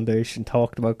Gates Foundation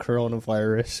talked about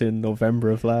coronavirus in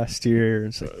November of last year.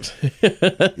 And so,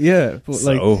 yeah, but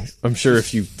so, I'm sure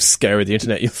if you scour the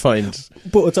internet, you'll find.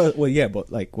 But it's but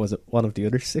like, was it one of the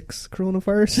other 6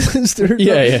 coronaviruses?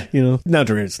 Yeah. You know, now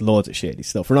there is loads of shady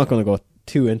stuff. We're not going to go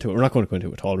too into it. We're not going to go into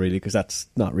it at all, really, because that's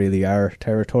not really our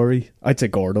territory. I'd say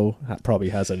Gordo probably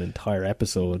has an entire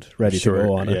episode ready to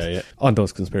go on it, on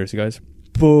those conspiracy guys.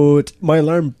 But my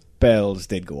alarm bells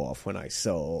did go off when I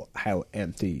saw how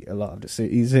empty a lot of the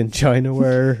cities in China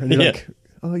were, and you're like,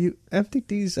 oh, you emptied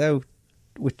these out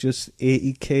with just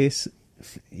 80 cases?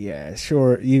 Yeah,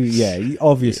 sure. You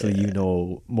obviously you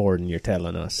know more than you're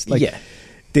telling us. Like,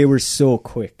 they were so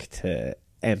quick to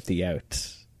empty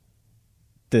out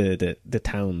the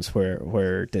towns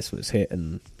where this was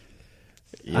hitting,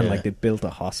 and like they built a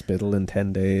hospital in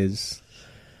 10 days.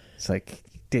 It's like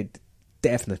they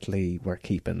definitely were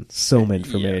keeping some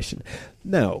information.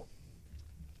 Now,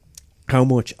 how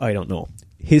much I don't know.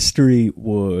 History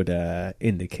would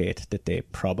indicate that they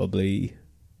probably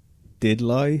did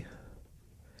lie.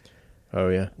 Oh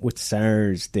yeah. With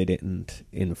SARS, they didn't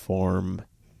inform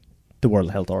the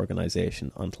World Health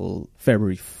Organization until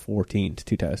February 14th,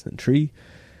 2003.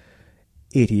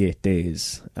 88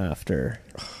 days after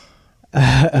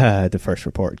the first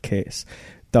reported case.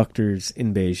 Doctors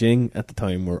in Beijing at the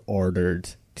time were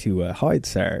ordered to hide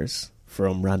SARS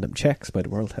from random checks by the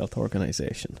World Health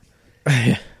Organization.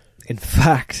 In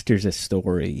fact, there's a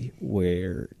story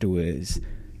where there was,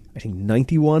 I think,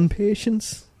 91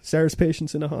 patients, SARS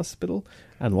patients in a hospital,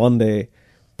 and one day a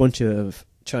bunch of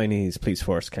Chinese police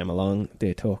force came along.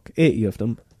 They took 80 of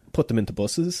them, put them into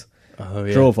buses,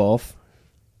 drove off,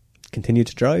 continued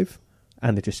to drive,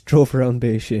 and they just drove around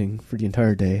Beijing for the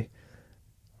entire day.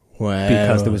 Wow.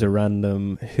 Because there was a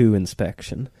random WHO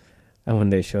inspection, and when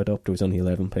they showed up there was only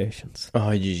 11 patients.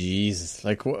 Oh Jesus.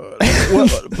 Like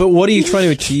but what are you trying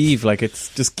to achieve? Like,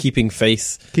 it's just keeping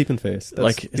face. That's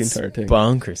like, the entire thing.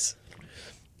 Bonkers.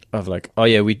 Of like, oh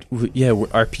yeah,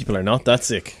 our people are not that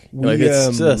sick. Like,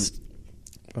 it's just,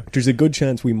 there's a good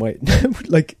chance we might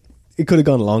like, it could have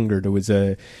gone longer. There was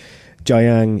a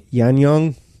Jiang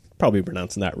Yanyong, probably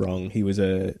pronouncing that wrong. He was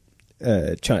a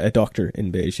doctor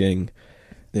in Beijing.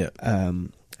 Yeah.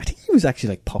 I think he was actually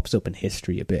like pops up in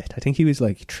history a bit. I think he was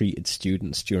like treated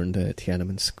students during the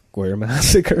Tiananmen Square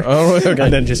massacre. Oh, okay.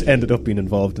 And then just ended up being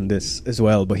involved in this as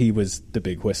well. But he was the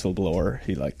big whistleblower.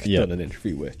 He done an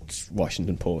interview with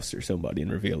Washington Post or somebody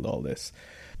and revealed all this.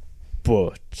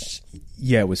 But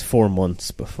yeah, it was 4 months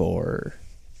before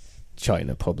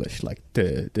China published like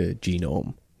the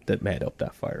genome that made up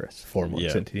that virus. 4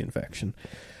 months into the infection.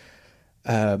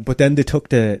 But then they took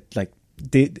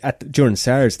during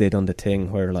SARS they done the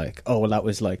thing where like, oh well, that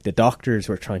was like the doctors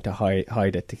were trying to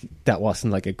hide it. That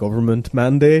wasn't like a government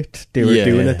mandate. They were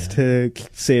doing it to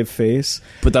save face.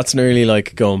 But that's nearly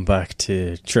like going back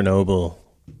to Chernobyl,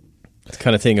 the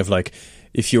kind of thing of like,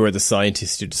 if you are the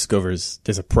scientist who discovers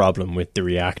there's a problem with the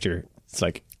reactor, it's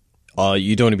like, oh,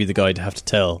 you don't want to be the guy to have to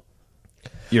tell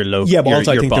your local. Yeah, but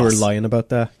also I think boss. they were lying about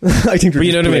that. I think, but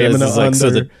you know what I mean. It's like, so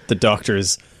their... the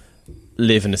doctors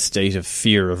live in a state of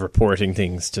fear of reporting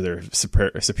things to their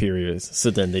superiors, so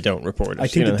then they don't report it. I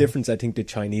think the difference, I think the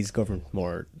Chinese government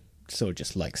more so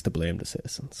just likes to blame the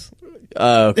citizens.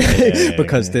 Okay.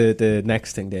 Because the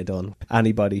next thing they done,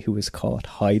 anybody who is caught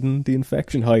hiding the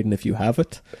infection, hiding if you have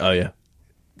it. Oh yeah.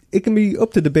 It can be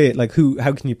up to debate, like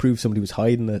how can you prove somebody was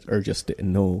hiding it or just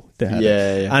didn't know they had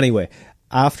it. Yeah. Anyway,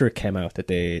 after it came out that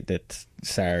they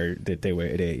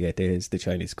waited 88 days, the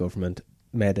Chinese government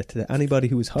made it that anybody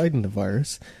who was hiding the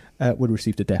virus would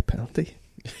receive the death penalty.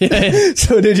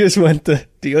 So they just went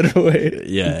the other way.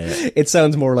 Yeah. It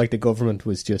sounds more like the government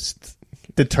was just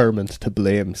determined to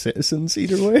blame citizens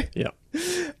either way. Yeah.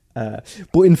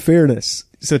 But in fairness,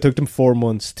 so it took them 4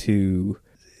 months to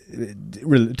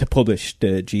publish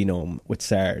the genome with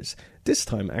SARS. This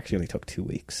time it actually only took 2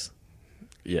 weeks.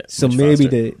 Yeah. So maybe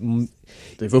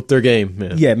they've upped their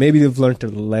game. Yeah, maybe they've learned a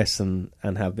lesson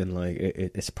and have been like,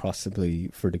 it's possibly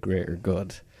for the greater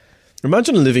good.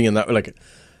 Imagine living in that, like,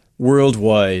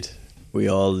 worldwide. We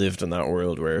all lived in that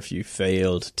world where if you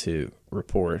failed to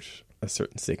report a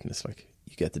certain sickness, like,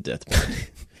 you get the death penalty.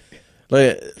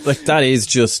 like that is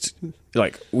just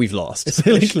like we've lost. It's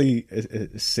literally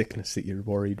a sickness that you're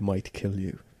worried might kill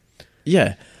you.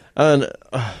 Yeah, and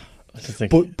I just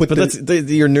think, but that's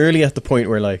you're nearly at the point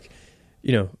where, like,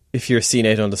 you know, if you're seen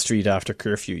out on the street after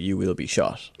curfew, you will be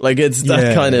shot. Like, it's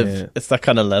that it's that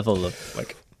kind of level of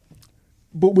like.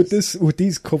 But with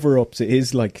these cover-ups, it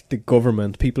is like the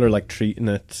government. People are like treating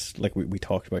it like we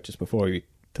talked about just before we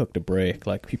took the break.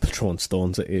 Like people throwing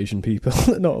stones at Asian people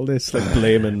and all this, like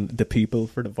blaming the people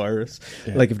for the virus.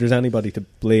 Yeah. Like if there's anybody to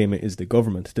blame, it is the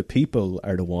government. The people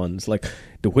are the ones. Like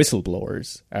the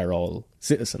whistleblowers are all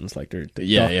citizens. Like they're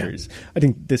the doctors. Yeah. I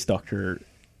think this doctor,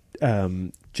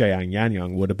 Jiang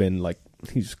Yanyang, would have been like.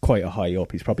 He's quite a high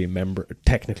up. He's probably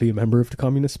technically a member of the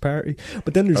Communist Party.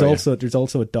 But then there's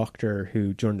also a doctor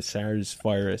who, during the SARS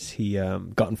virus, he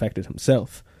got infected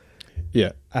himself.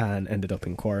 Yeah, and ended up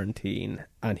in quarantine.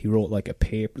 And he wrote like a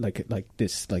paper, like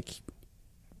this like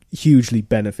hugely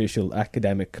beneficial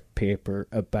academic paper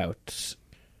about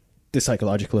the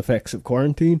psychological effects of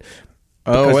quarantine.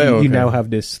 Because you now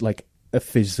have this like a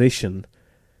physician.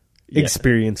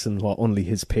 Experiencing what only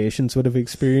his patients would have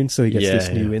experienced, so he gets this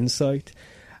new insight.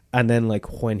 And then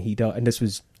like when he died, and this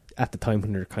was at the time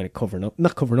when they're kind of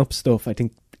not covering up stuff, I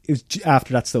think it was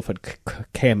after that stuff had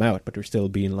came out, but they're still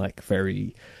being like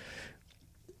very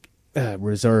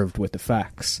reserved with the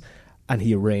facts. And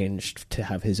he arranged to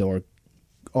have his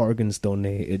organs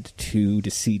donated to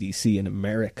the CDC in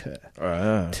America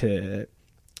to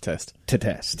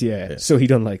test. Yeah. So he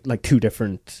done like two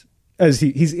different. As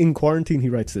he's in quarantine, he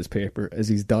writes this paper. As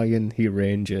he's dying, he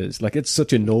arranges. Like, it's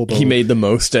such a noble... He made the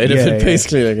most out of it,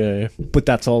 basically. Yeah. But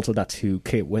that's who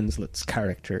Kate Winslet's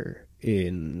character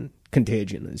in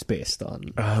Contagion is based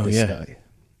on. This guy.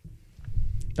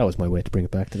 That was my way to bring it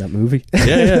back to that movie.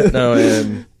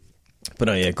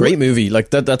 Great movie. Like,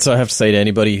 that's what I have to say to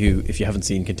anybody who, if you haven't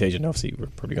seen Contagion, obviously we're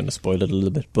probably going to spoil it a little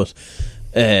bit, but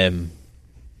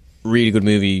really good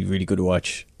movie, really good to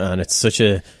watch. And it's such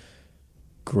a...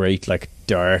 great, like,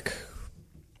 dark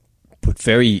but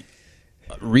very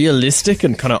realistic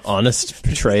and kind of honest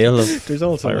portrayal of there's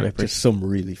also there's some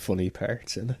really funny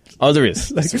parts in it. There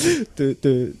is like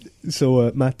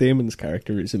Matt Damon's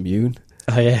character is immune,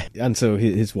 and so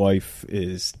his wife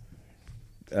is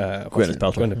Gwyneth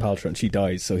Paltrow, and she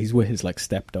dies, so he's with his like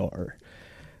stepdaughter,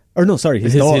 or no, sorry,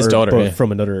 his daughter but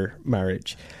from another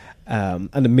marriage. And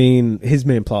his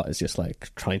main plot is just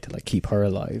like trying to like keep her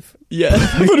alive. Yeah,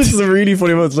 but it's a really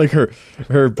funny one. It's like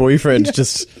her boyfriend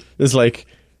just is like,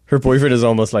 her boyfriend is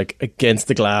almost like against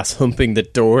the glass, humping the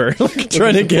door, like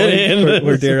trying to get in.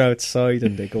 Where they're outside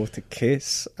and they go to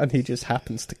kiss, and he just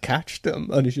happens to catch them,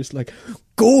 and he's just like,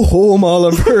 "Go home,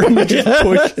 Oliver!" And he just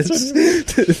pushes.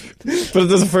 But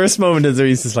there's the first moment where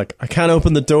he's just like, "I can't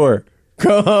open the door.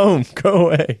 Go home. Go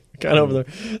away." Can't open the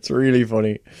door. It's really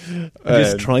funny.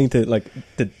 Just trying to like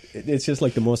it's just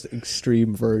like the most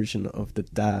extreme version of the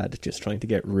dad just trying to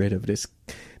get rid of this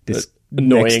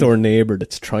next door neighbor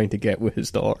that's trying to get with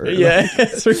his daughter. Yeah,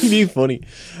 it's really funny.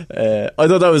 I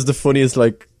thought that was the funniest,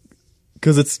 like,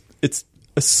 because it's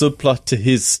a subplot to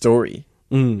his story,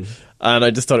 and I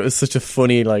just thought it was such a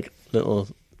funny like little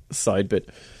side bit.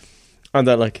 And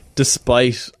that, like,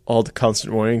 despite all the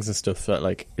constant warnings and stuff, that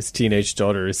like his teenage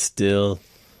daughter is still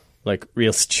like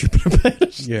real stupid about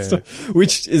it. Yeah.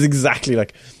 Which is exactly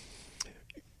like,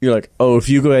 you're like, oh, if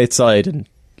you go outside and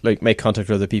like make contact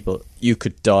with other people, you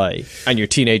could die. And your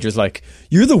teenager's like,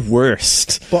 you're the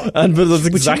worst. But that's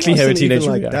exactly how a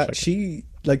teenager like reacts. That. She,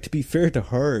 like, to be fair to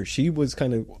her, she was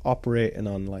kind of operating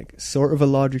on like sort of a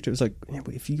logic that was like, yeah,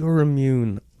 but if you're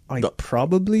immune, I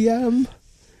probably am.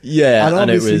 Yeah, and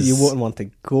obviously you wouldn't want to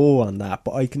go on that,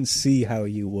 but I can see how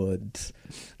you would,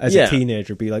 as a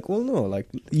teenager, be like, well, no, like,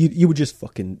 you would just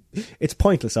fucking, it's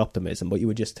pointless optimism, but you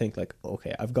would just think like,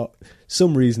 okay, I've got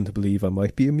some reason to believe I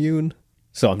might be immune,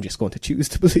 so I'm just going to choose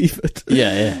to believe it.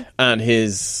 Yeah. And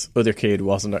his other kid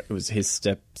wasn't, it was his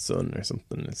stepson or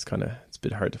something. It's a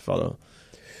bit hard to follow.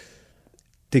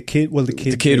 The kid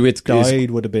with died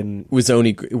would have been...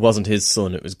 It wasn't his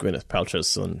son, it was Gwyneth Paltrow's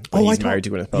son. He's married to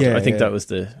Gwyneth Paltrow. Yeah, I think that was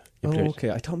the implication. Oh,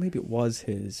 okay. I thought maybe it was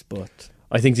his, but...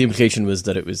 I think the implication was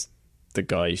that it was the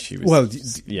guy she was... Well,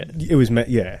 it was...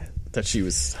 That she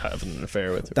was having an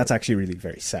affair with. That's actually really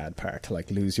very sad part, to like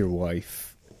lose your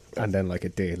wife and then like a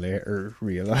day later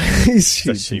realise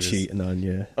she's been cheating on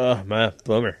you. Oh, man,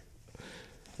 bummer.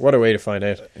 What a way to find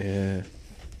out. Yeah.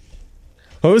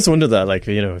 I always wonder that, like,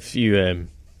 you know, if you...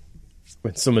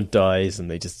 when someone dies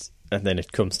and then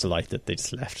it comes to light that they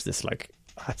just left this like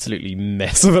absolutely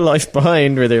mess of a life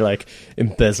behind, where they're like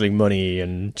embezzling money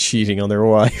and cheating on their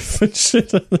wife and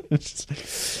shit.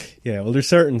 Yeah, well, there's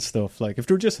certain stuff, like if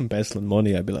they were just embezzling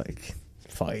money, I'd be like,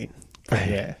 fine. But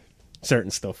yeah,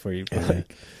 certain stuff where you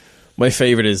like, my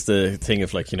favorite is the thing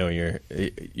of like, you know,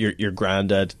 your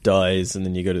granddad dies and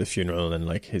then you go to the funeral and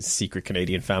like his secret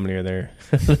Canadian family are there.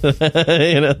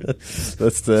 You know,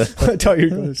 that's the. I thought you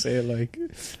were going to say like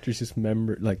there's this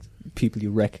member like people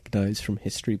you recognize from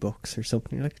history books or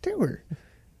something. You're like they were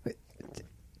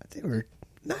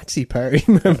Nazi party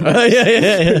members.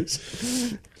 Yeah.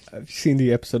 I've seen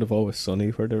the episode of Always Sunny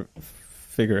where they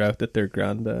figure out that their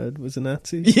granddad was a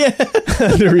Nazi. Yeah.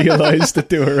 And they realised that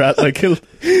they were at like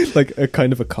a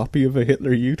kind of a copy of a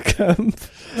Hitler youth camp.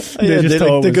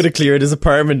 They could have cleared his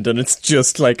apartment and it's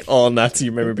just like all Nazi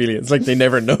memorabilia. It's like they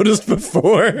never noticed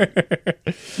before.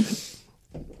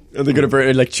 And they could have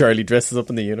like Charlie dresses up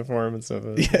in the uniform and stuff.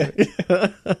 Yeah.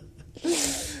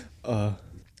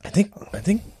 I think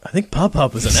Pop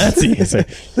Pop was a Nazi.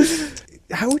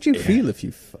 How would you feel if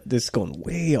you... This is going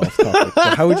way off topic.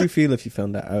 But how would you feel if you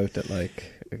found that out that, like,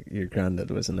 your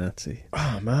granddad was a Nazi?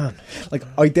 Oh, man. Like,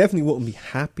 I definitely wouldn't be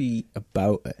happy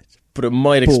about it. But it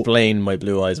might explain my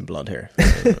blue eyes and blonde hair.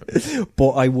 But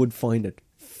I would find it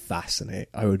fascinating.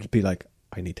 I would be like,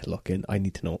 I need to look in. I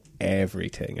need to know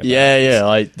everything about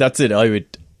this. That's it. I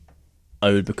would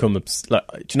become... do you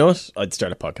know what? I'd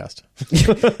start a podcast.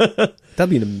 That'd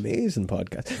be an amazing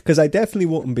podcast. Because I definitely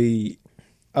wouldn't be...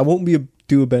 I won't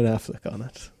do a Ben Affleck on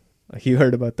it. Like you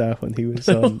heard about that when he was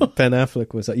on... Ben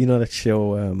Affleck was... You know that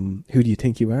show, Who Do You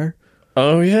Think You Are?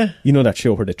 Oh, yeah. You know that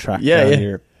show where they track down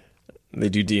your... They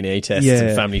do DNA tests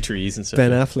and family trees and stuff.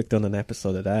 Ben Affleck done an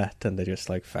episode of that and they just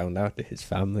like found out that his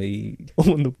family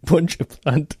owned a bunch of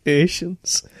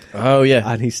plantations. Oh, yeah.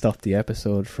 And he stopped the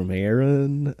episode from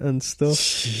airing and stuff.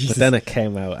 Jesus. But then it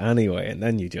came out anyway and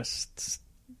then you just...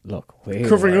 Look, way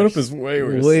covering worse. it up is way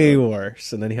worse. Way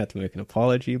worse. And then he had to make an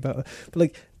apology about it. But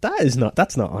like that's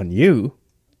not on you.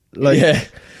 Like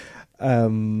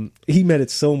he made it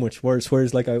so much worse.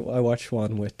 Whereas like I watched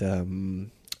one with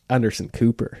Anderson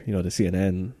Cooper, you know, the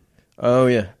CNN. Oh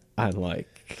yeah. And like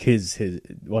his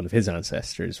one of his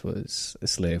ancestors was a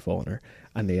slave owner,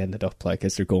 and they ended up like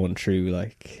as they're going through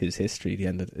like his history, they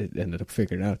ended up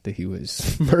figuring out that he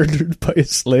was murdered by a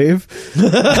slave.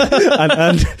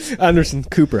 and Anderson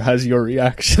Cooper has your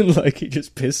reaction, like he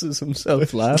just pisses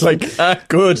himself laughing. Like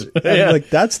good. And like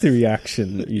that's the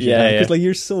reaction you should have, because like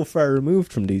you're so far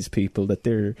removed from these people that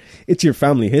it's your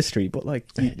family history, but like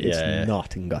it's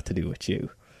nothing got to do with you.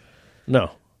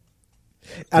 No.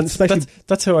 And especially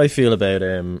that's how I feel about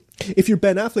if you're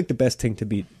Ben Affleck, the best thing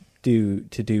to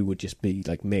do would just be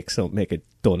like make a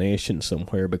donation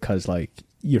somewhere, because like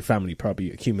your family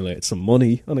probably accumulated some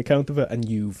money on account of it and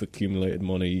you've accumulated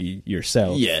money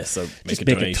yourself. Yeah, so just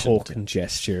make a token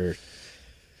gesture.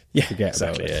 Yeah, forget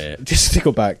exactly. about it. Yeah. Just to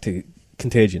go back to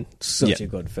Contagion, such a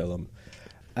good film.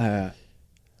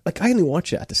 Like I only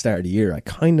watched it at the start of the year. I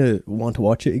kind of want to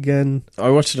watch it again.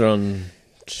 I watched it on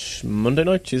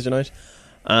Tuesday night,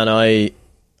 and I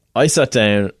sat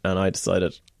down and I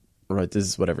decided, right, this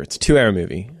is whatever. It's a 2-hour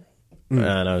movie, and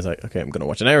I was like, okay, I'm going to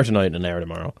watch an hour tonight and an hour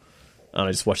tomorrow, and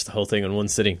I just watched the whole thing in one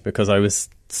sitting because I was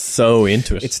so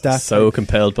into it. It's that so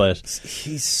compelled by it.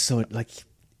 He's so like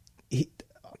I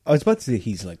was about to say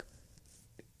he's like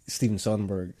Steven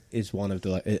Soderbergh is one of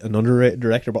the an underrated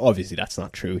director, but obviously that's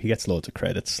not true. He gets loads of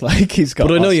credits. Like he's got.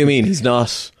 But I know what you mean.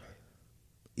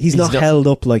 He's not held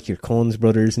up like your Coens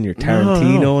brothers and your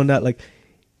Tarantino and that, like,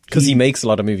 because he makes a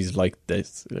lot of movies like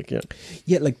this. Like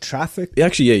like Traffic.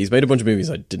 Actually, he's made a bunch of movies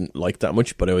I didn't like that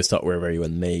much, but I always thought were very well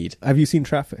made. Have you seen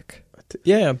Traffic?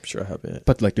 Yeah, I'm sure I have. Yeah.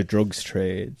 But like the drugs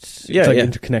trades, yeah, it's like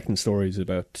interconnecting stories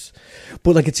about.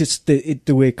 But like it's just the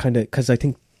way kind of, because I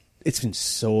think it's been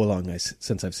so long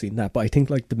since I've seen that. But I think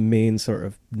like the main sort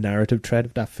of narrative thread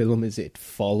of that film is it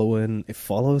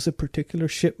follows a particular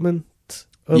shipment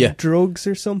of drugs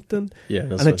or something. Yeah,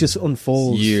 and it just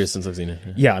unfolds. It's years since I've seen it.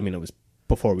 Yeah, I mean, it was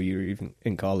before we were even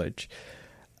in college.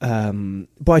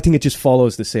 But I think it just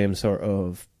follows the same sort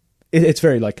of... It's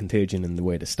very like Contagion in the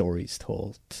way the story's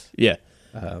told. Yeah.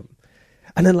 And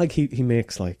then like he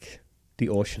makes like the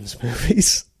Ocean's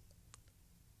movies.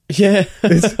 Yeah. I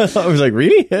was like,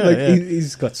 really? Yeah, like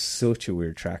he's got such a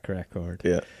weird track record.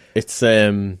 Yeah. It's...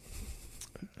 And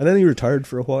then he retired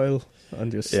for a while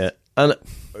and just... Yeah. And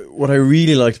what I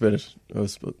really liked about it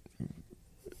was...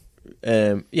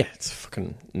 it's a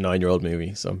fucking 9-year-old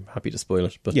movie, so I'm happy to spoil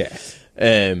it. But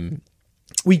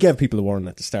we gave people a warning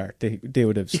at the start. They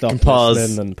would have stopped pause,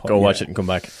 listening and go watch it and come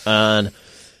back. And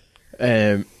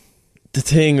the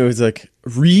thing was like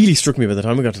really struck me by the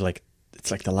time we got to like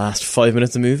it's like the last 5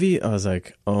 minutes of the movie. I was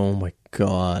like, oh my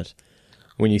god!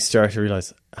 When you start to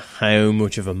realize how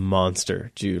much of a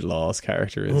monster Jude Law's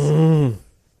character is,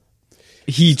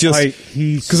 he just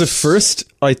because at first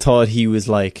I thought he was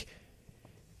like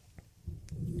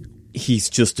he's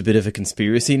just a bit of a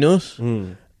conspiracy nut.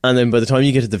 And then by the time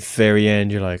you get to the very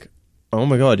end, you're like, oh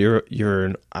my god, you're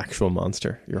an actual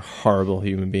monster. You're a horrible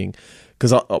human being.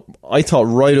 Because I thought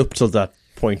right up till that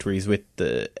point where he's with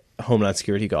the Homeland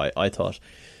Security guy, I thought,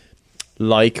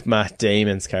 like Matt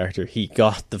Damon's character, he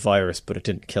got the virus, but it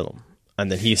didn't kill him.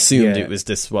 And then he assumed it was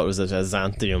this, what was it,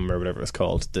 Azanthium or whatever it was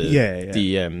called.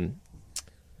 The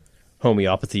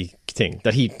homeopathy thing.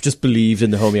 That he just believed in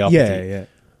the homeopathy.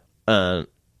 And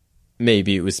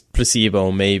maybe it was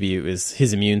placebo, maybe it was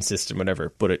his immune system,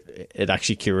 whatever, but it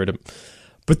actually cured him.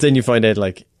 But then you find out,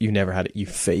 like, you never had it, you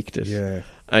faked it. Yeah.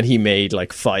 And he made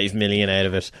like 5 million out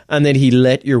of it. And then he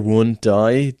let your one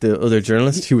die, the other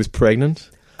journalist who was pregnant.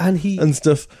 And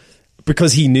stuff.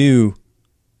 Because he knew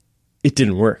it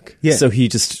didn't work. Yeah. So he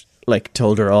just like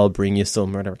told her, I'll bring you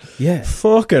some or whatever. Yeah.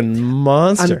 Fucking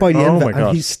monster. And by the end of it, my God.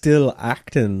 and he's still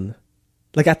acting.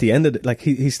 Like at the end of it, like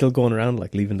he's still going around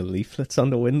like leaving the leaflets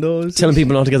on the windows. Telling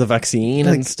people not to get the vaccine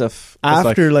like, and stuff.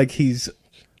 After like he's...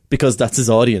 Because that's his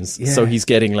audience. Yeah. So he's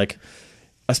getting like...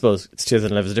 I suppose it's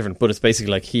 2011 is different, but it's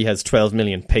basically like he has 12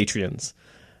 million Patreons.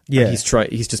 Yeah.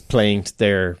 And he's just playing to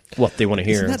their what they want to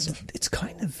hear. It's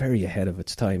kind of very ahead of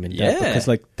its time in that, Yeah. because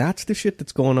like that's the shit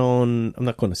that's going on. I'm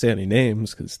not going to say any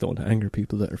names because don't anger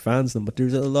people that are fans of them, but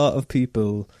there's a lot of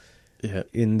people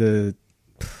in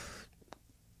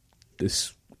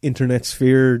this internet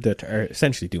sphere that are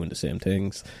essentially doing the same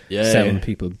things, selling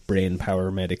people brain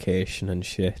power medication and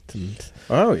shit. And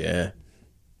oh yeah,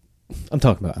 I'm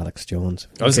talking about Alex Jones.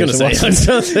 I was going to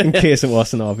say, in case it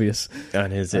wasn't obvious,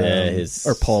 and his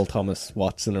or Paul Thomas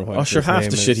Watson or whatever. Oh, sure, half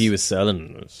the shit is. he was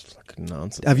selling was like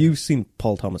nonsense. Have you seen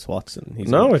Paul Thomas Watson? I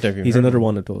don't think he's another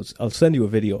one of those. I'll send you a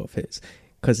video of his,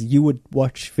 because you would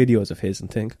watch videos of his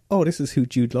and think, oh, this is who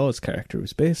Jude Law's character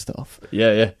was based off.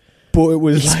 Yeah. But it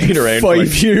was He's been around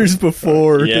 5 years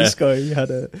before Yeah. this guy had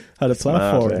a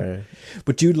platform. Mad,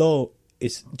 But Jude Law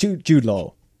is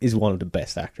one of the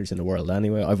best actors in the world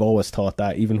anyway. I've always thought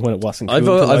that, even when it wasn't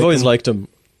cool. I've always liked him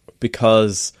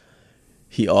because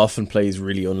he often plays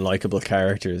really unlikable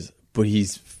characters, but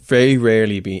he's very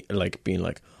rarely being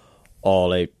like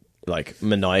all a like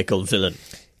maniacal villain.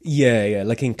 Yeah.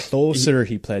 Like in Closer,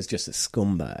 he plays just a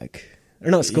scumbag.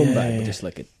 Or not a scumbag, but just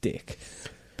like a dick.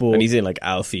 But, and he's in like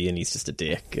Alfie and he's just a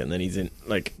dick, and then he's in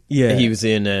like Yeah. he was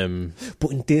in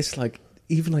But in this, like,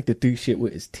 even like the do shit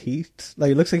with his teeth,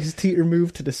 like it looks like his teeth are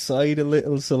moved to the side a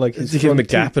little, so like his they give him a front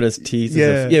gap teeth- in his teeth.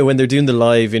 Yeah. Yeah, when they're doing the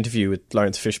live interview with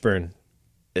Lawrence Fishburne,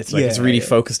 it's like it's really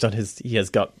focused on he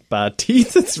has got bad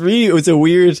teeth. It's a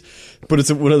weird, but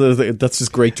it's one of those that's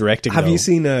just great directing. Have though. you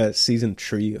seen season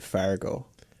 3 of Fargo?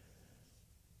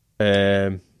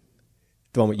 The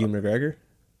one with Ewan McGregor?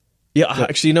 Yeah,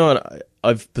 actually, you know what?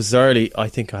 I've bizarrely, I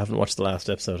think I haven't watched the last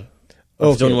episode.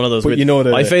 I've done one of those. But you know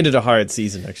I found it a hard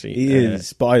season, actually. He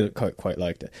is, but I quite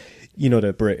liked it. You know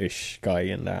the British guy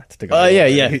in that. The guy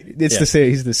yeah. It's the same.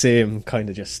 He's the same kind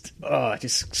of just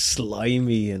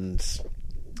slimy and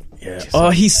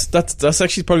that's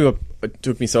actually probably what it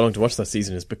took me so long to watch that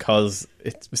season, is because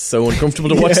it was so uncomfortable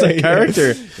to watch that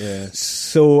character. Yeah.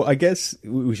 So I guess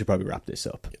we should probably wrap this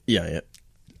up. Yeah.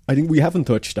 I think we haven't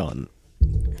touched on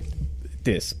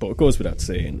this, but it goes without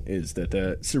saying, is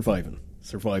that surviving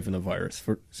a virus,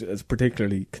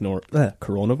 particularly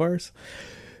coronavirus.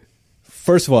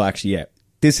 First of all, actually,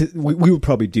 we would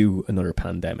probably do another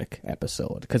pandemic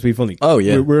episode, because we've only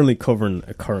we're only covering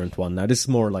a current one now. This is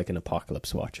more like an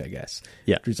apocalypse watch, I guess.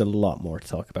 Yeah, there's a lot more to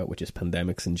talk about, which is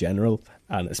pandemics in general,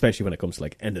 and especially when it comes to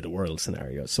like end of the world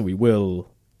scenarios. So we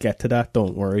will get to that.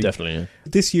 Don't worry. Definitely. Yeah.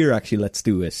 This year, actually, let's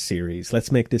do a series.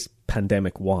 Let's make this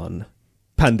pandemic 1.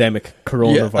 Pandemic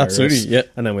coronavirus. Yeah, absolutely, yeah.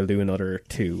 And then we'll do another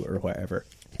 2 or whatever.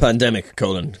 Pandemic,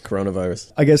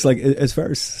 coronavirus. I guess, like, as far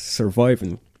as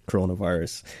surviving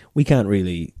coronavirus, we can't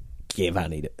really give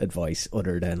any advice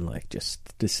other than, like,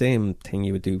 just the same thing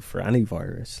you would do for any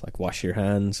virus. Like, wash your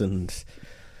hands and...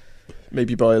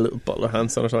 maybe buy a little bottle of hand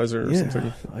sanitizer or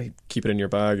something. I keep it in your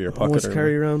bag or your pocket. always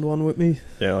carry around one with me.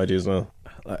 Yeah, I do as well.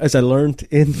 As I learned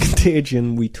in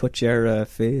Contagion, we touch our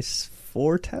face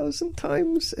 4,000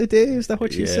 times a day. Is that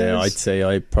what she says? Yeah, I'd say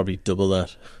I probably double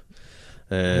that.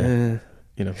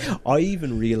 You know, I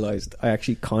even realised, I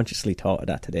actually consciously thought of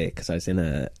that today, because I was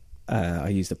in I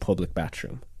used a public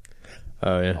bathroom.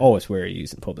 Oh yeah. Always where you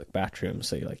use in public bathrooms.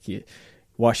 So you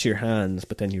wash your hands,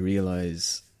 but then you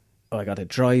realise, I got to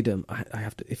dry them. I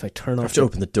have to, if I turn off... I have to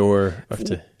open the door.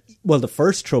 Well, the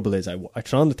first trouble is I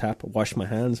turn on the tap, wash my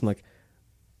hands. I'm like,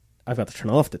 I've got to turn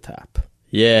off the tap.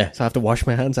 Yeah. So I have to wash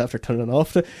my hands after turning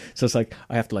off the... So it's like,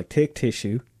 I have to like take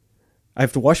tissue. I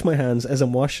have to wash my hands as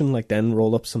I'm washing, like then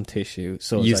roll up some tissue.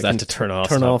 So use that to turn off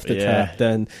the tap,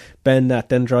 then bend that,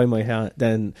 then dry my hand.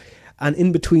 Then And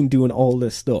in between doing all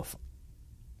this stuff,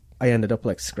 I ended up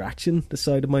like scratching the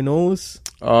side of my nose.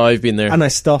 Oh, I've been there. And I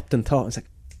stopped and thought, I was like,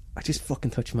 I just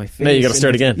fucking touched my face. Now you got to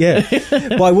start again. Yeah.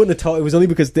 But I wouldn't have thought, it was only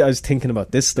because I was thinking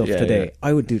about this stuff today. Yeah.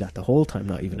 I would do that the whole time,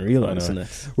 not even realising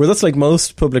it. Well, that's like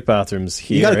most public bathrooms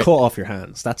here. You got to cut off your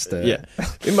hands. That's the... Yeah.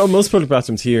 Most public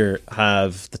bathrooms here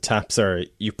have the taps are,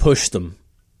 you push them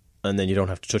and then you don't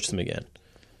have to touch them again.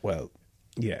 Well,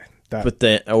 yeah. That, But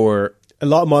then, or... a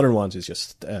lot of modern ones is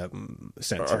just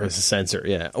sensor. Or it's a sensor,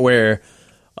 yeah. Where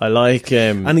I like...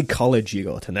 Any college you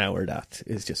go to now or that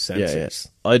is just sensors.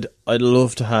 Yeah. I'd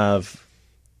love to have...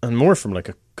 And more from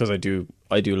like because I do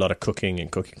a lot of cooking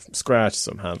and cooking from scratch,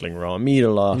 so I'm handling raw meat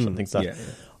a lot and things like that.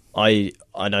 Yeah.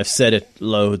 I've said it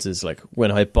loads, is like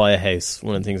when I buy a house,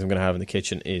 one of the things I'm going to have in the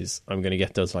kitchen is I'm going to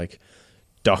get those like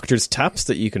doctor's taps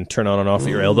that you can turn on and off at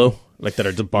your elbow, like that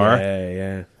are the bar.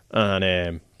 Yeah.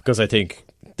 And because I think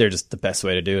they're just the best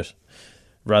way to do it,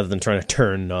 rather than trying to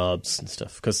turn knobs and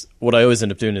stuff. Because what I always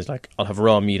end up doing is like I'll have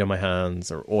raw meat on my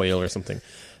hands or oil or something,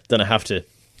 then I have to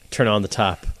turn on the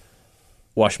tap,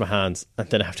 wash my hands, and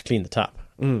then I have to clean the tap.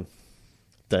 And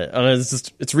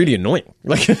it's really annoying.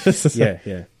 Like,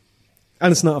 yeah,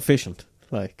 and it's not efficient.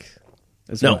 Like,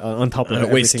 no, on top of and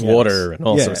it wastes water and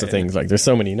all sorts of yeah. things. Like, there's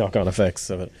so many knock-on effects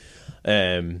of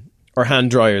it. Or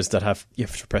hand dryers that you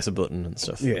have to press a button and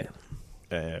stuff. Yeah.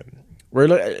 Where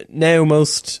like, now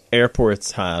most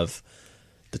airports have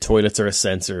the toilets are a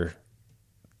sensor,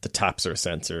 the taps are a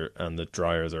sensor, and the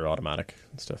dryers are automatic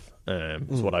and stuff.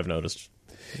 Is what I've noticed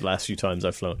the last few times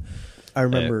I've flown. I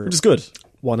remember, which is good.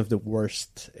 One of the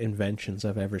worst inventions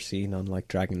I've ever seen on like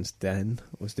Dragon's Den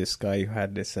was this guy who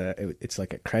had this. It's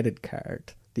like a credit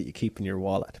card that you keep in your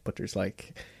wallet, but there's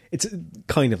like, it's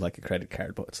kind of like a credit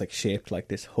card, but it's like shaped like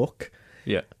this hook.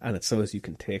 Yeah, and it's so as you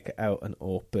can take it out and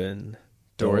open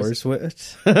doors with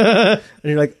it. And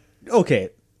you're like, okay,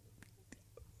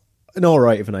 an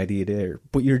alright of an idea there,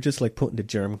 but you're just like putting the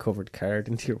germ covered card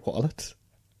into your wallet.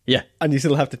 Yeah, and you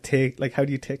still have to take, like, how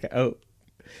do you take it out?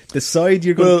 The side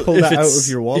you're going to pull that out of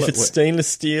your wallet if it's with. stainless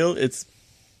steel, it's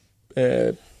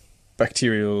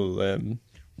bacterial,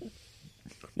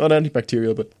 not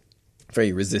antibacterial, but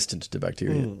very resistant to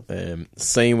bacteria.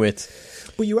 Same with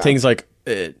things like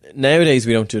nowadays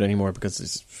we don't do it anymore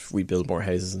because we build more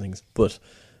houses and things, but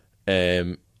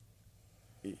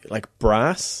like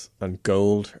brass and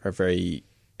gold are very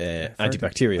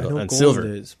antibacterial, and silver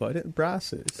is, but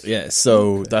brass is. Yeah,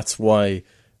 so that's why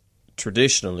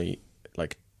traditionally,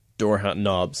 like door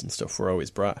knobs and stuff were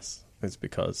always brass. It's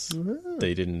because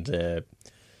they didn't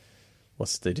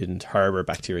they didn't harbour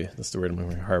bacteria. That's the word I'm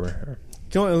going to harbour.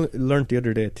 Do you know what I learned the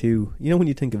other day too? You know, when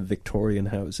you think of Victorian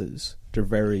houses, they're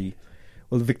very...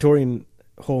 Well, the Victorian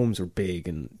homes are big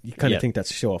and you kind of think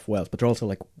that's show off wealth, but they're also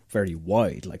like very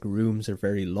wide. Like rooms are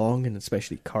very long and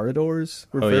especially corridors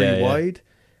were very wide.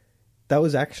 That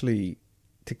was actually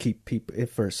to keep people...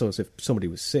 If somebody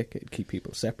was sick, it'd keep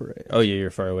people separated. Oh yeah,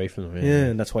 you're far away from them. Yeah,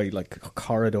 and that's why like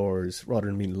corridors, rather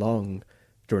than being long,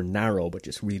 they're narrow but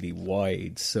just really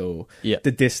wide. So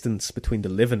the distance between the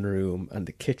living room and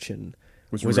the kitchen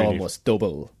was really almost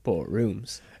double both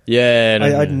rooms. Yeah,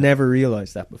 I'd never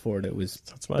realised that before. That was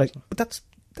that's mad. Like, but that's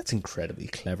incredibly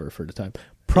clever for the time.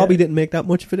 Probably didn't make that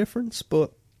much of a difference,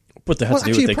 but they had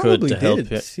to do what they could to help.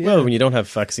 Yeah. Well, when you don't have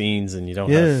vaccines and you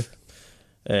don't have,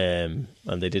 and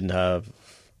they didn't have,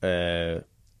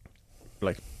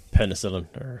 like penicillin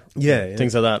or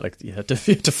things like that. Like you had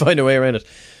to find a way around it.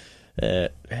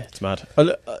 It's mad.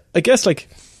 I guess like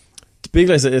the big,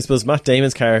 I suppose Matt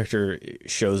Damon's character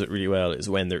shows it really well is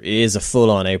when there is a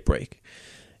full-on outbreak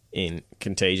in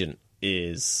Contagion,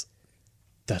 is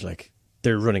that like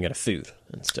they're running out of food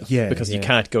and stuff because you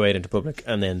can't go out into public,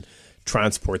 and then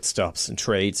transport stops and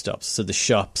trade stops, so the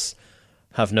shops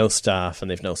have no staff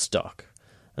and they've no stock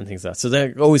and things like that. So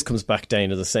that always comes back down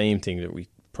to the same thing that we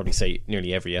probably say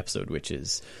nearly every episode, which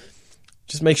is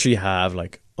just make sure you have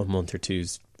like a month or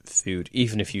two's food,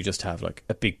 even if you just have like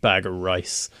a big bag of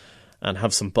rice and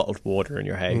have some bottled water in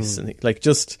your house. And like,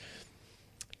 just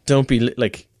don't be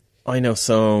like, I know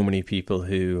so many people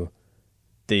who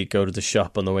they go to the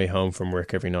shop on the way home from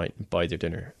work every night and buy their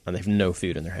dinner and they have no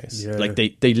food in their house. Like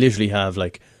they literally have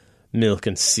like milk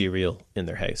and cereal in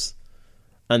their house.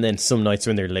 And then some nights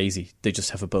when they're lazy, they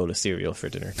just have a bowl of cereal for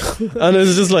dinner. And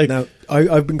it's just like... Now,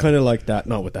 I've been kind of like that,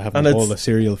 not with having a bowl of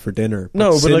cereal for dinner.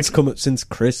 But since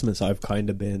Christmas, I've kind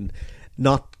of been...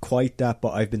 Not quite that,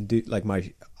 but I've been...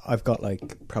 I've got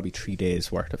like probably 3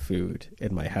 days worth of food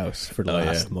in my house for the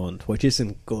last month, which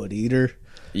isn't good either.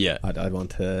 Yeah. I'd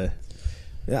want to...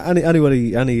 Any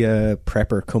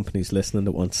prepper companies listening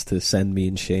that wants to send me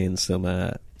and Shane some...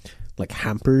 like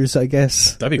hampers, I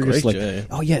guess. That'd be We're just great, like, yeah.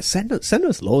 oh yeah, send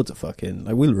us loads of fucking,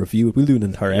 like, we'll review it. We'll do an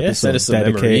entire Yeah, episode send us some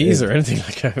dedicated. memories or anything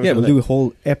like that. Yeah, we'll do a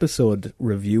whole episode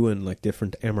reviewing like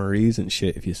different MREs and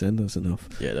shit if you send us enough.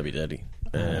 Yeah, that'd be deadly.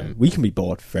 We can be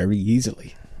bought very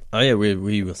easily. Oh yeah,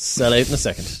 we will sell out in a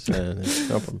second. No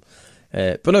problem.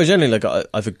 But no, generally, like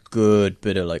I've a good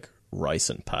bit of like rice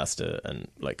and pasta and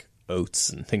like oats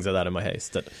and things like that in my house.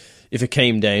 That if it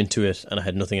came down to it and I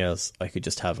had nothing else, I could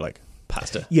just have like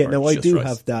pasta. Yeah, or no, I just do rice.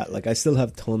 have that. Like, I still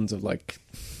have tons of like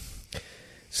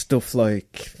stuff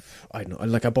like, I don't know,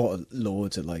 like I bought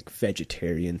loads of like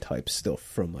vegetarian type stuff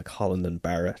from like Holland and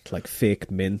Barrett, like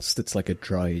fake mince. That's like a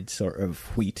dried sort of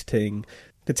wheat thing.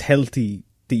 That's healthy.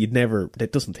 That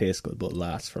doesn't taste good, but it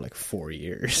lasts for like 4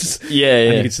 years. Yeah, And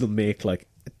yeah. you can still make like,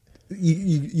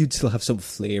 you'd still have some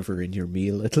flavour in your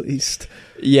meal at least.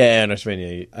 Yeah, and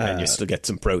you still get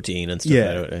some protein and stuff. yeah.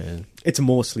 Out of it. It's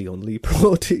mostly only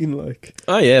protein, like.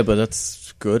 Oh yeah, but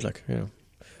that's good. Like, you know.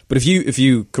 But if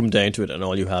you come down to it and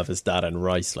all you have is that and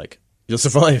rice, like, you'll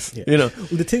survive. Yeah. You know. Well,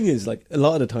 the thing is, like, a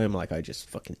lot of the time, like, I just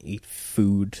fucking eat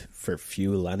food for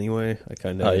fuel anyway. I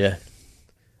kind of. Oh yeah.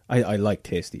 I like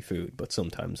tasty food, but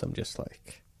sometimes I'm just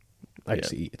like, I Yeah.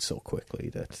 just eat it so quickly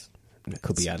that it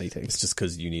could be anything. It's just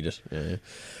because you need it. Yeah, yeah.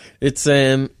 It's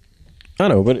I don't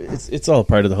know, but it's all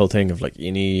part of the whole thing of like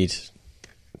you need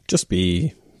just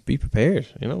be prepared.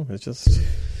 You know, it's just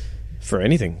for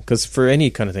anything, because for any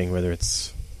kind of thing, whether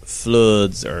it's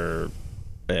floods or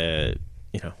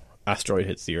asteroid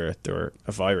hits the Earth or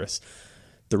a virus,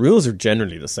 the rules are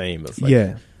generally the same. Of like,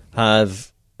 Yeah.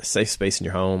 have a safe space in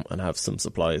your home and have some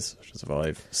supplies to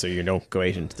survive, so you don't go out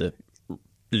into the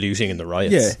looting and the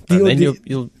riots. Yeah, and then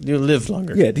you'll live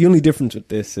longer. Yeah, the only difference with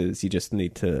this is you just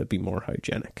need to be more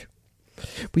hygienic.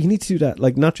 But you need to do that,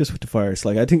 like, not just with the virus.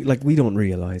 Like, I think, like, we don't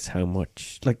realize how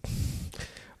much, like,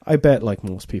 I bet, like,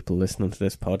 most people listening to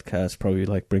this podcast probably,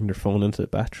 like, bring their phone into the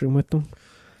bathroom with them.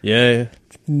 Yeah.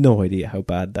 No idea how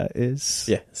bad that is.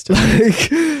 Yeah, still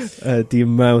Like, the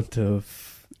amount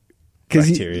of...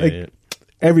 bacteria. like, yeah.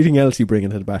 everything else you bring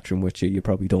into the bathroom with you, you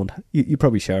probably don't... You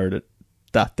probably showered it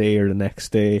that day or the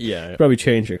next day. Yeah. You probably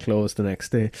change your clothes the next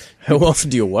day. How often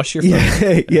do you wash your phone?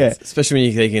 Yeah, yeah. Especially when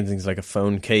you take in things like a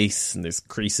phone case and there's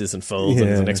creases and folds and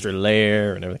there's an Yeah. extra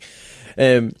layer and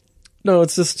everything. No,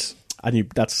 it's just... And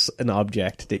that's an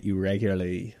object that you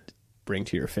regularly bring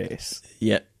to your face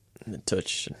Yeah. And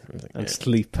touch and everything. and yeah.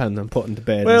 sleep and then put into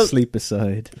bed Well- and sleep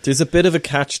beside. There's a bit of a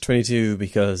catch-22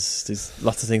 because there's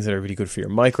lots of things that are really good for your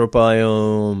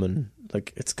microbiome, and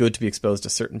like it's good to be exposed to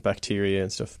certain bacteria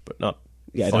and stuff, but not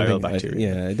viral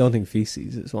bacteria. I don't think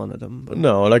feces is one of them. But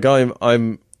No, like I'm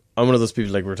one of those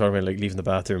people, like we were talking about, like leaving the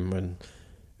bathroom when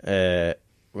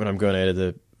I'm going out of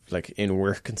the, like in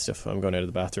work and stuff, I'm going out of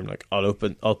the bathroom, like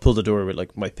I'll pull the door with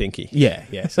like my pinky.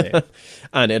 yeah, same.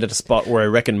 And at a spot where I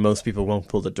reckon most people won't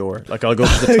pull the door. Like I'll go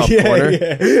to the top corner.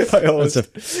 Yeah. I always,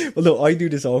 well, no, I do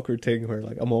this awkward thing where,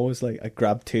 like, I'm always like, I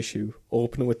grab tissue,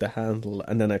 open it with the handle,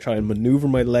 and then I try and maneuver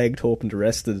my leg to open the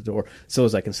rest of the door so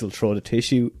as I can still throw the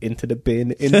tissue into the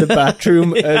bin in the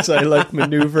bathroom as I, like,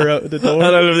 maneuver out of the door. And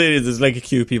I love it. There's like a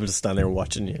queue of people just stand there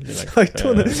watching you. They're like, I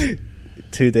done it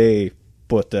today,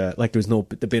 but like,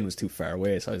 the bin was too far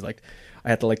away, so I was like, I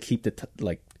had to like keep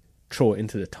throw it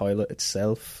into the toilet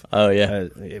itself. Oh yeah,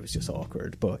 It was just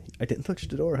awkward, but I didn't touch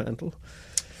the door handle.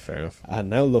 fair enough. And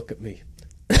now look at me.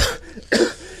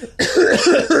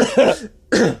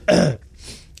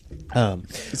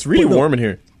 It's really but no, warm in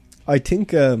here. I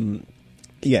think,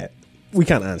 yeah, we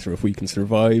can't answer if we can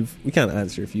survive. We can't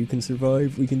answer if you can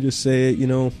survive. We can just say, you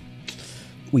know,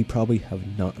 we probably have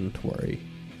nothing to worry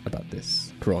about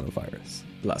this coronavirus.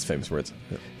 Last famous words.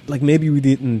 Yeah. Like, maybe we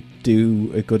didn't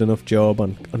do a good enough job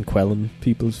on quelling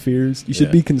people's fears. You should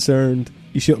Yeah. be concerned.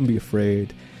 You shouldn't be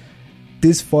afraid.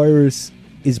 This virus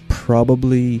is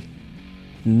probably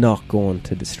not going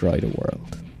to destroy the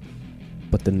world,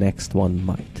 but the next one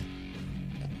might.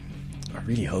 I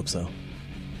really hope so.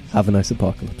 Have a nice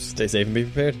apocalypse. Stay safe and be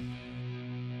prepared.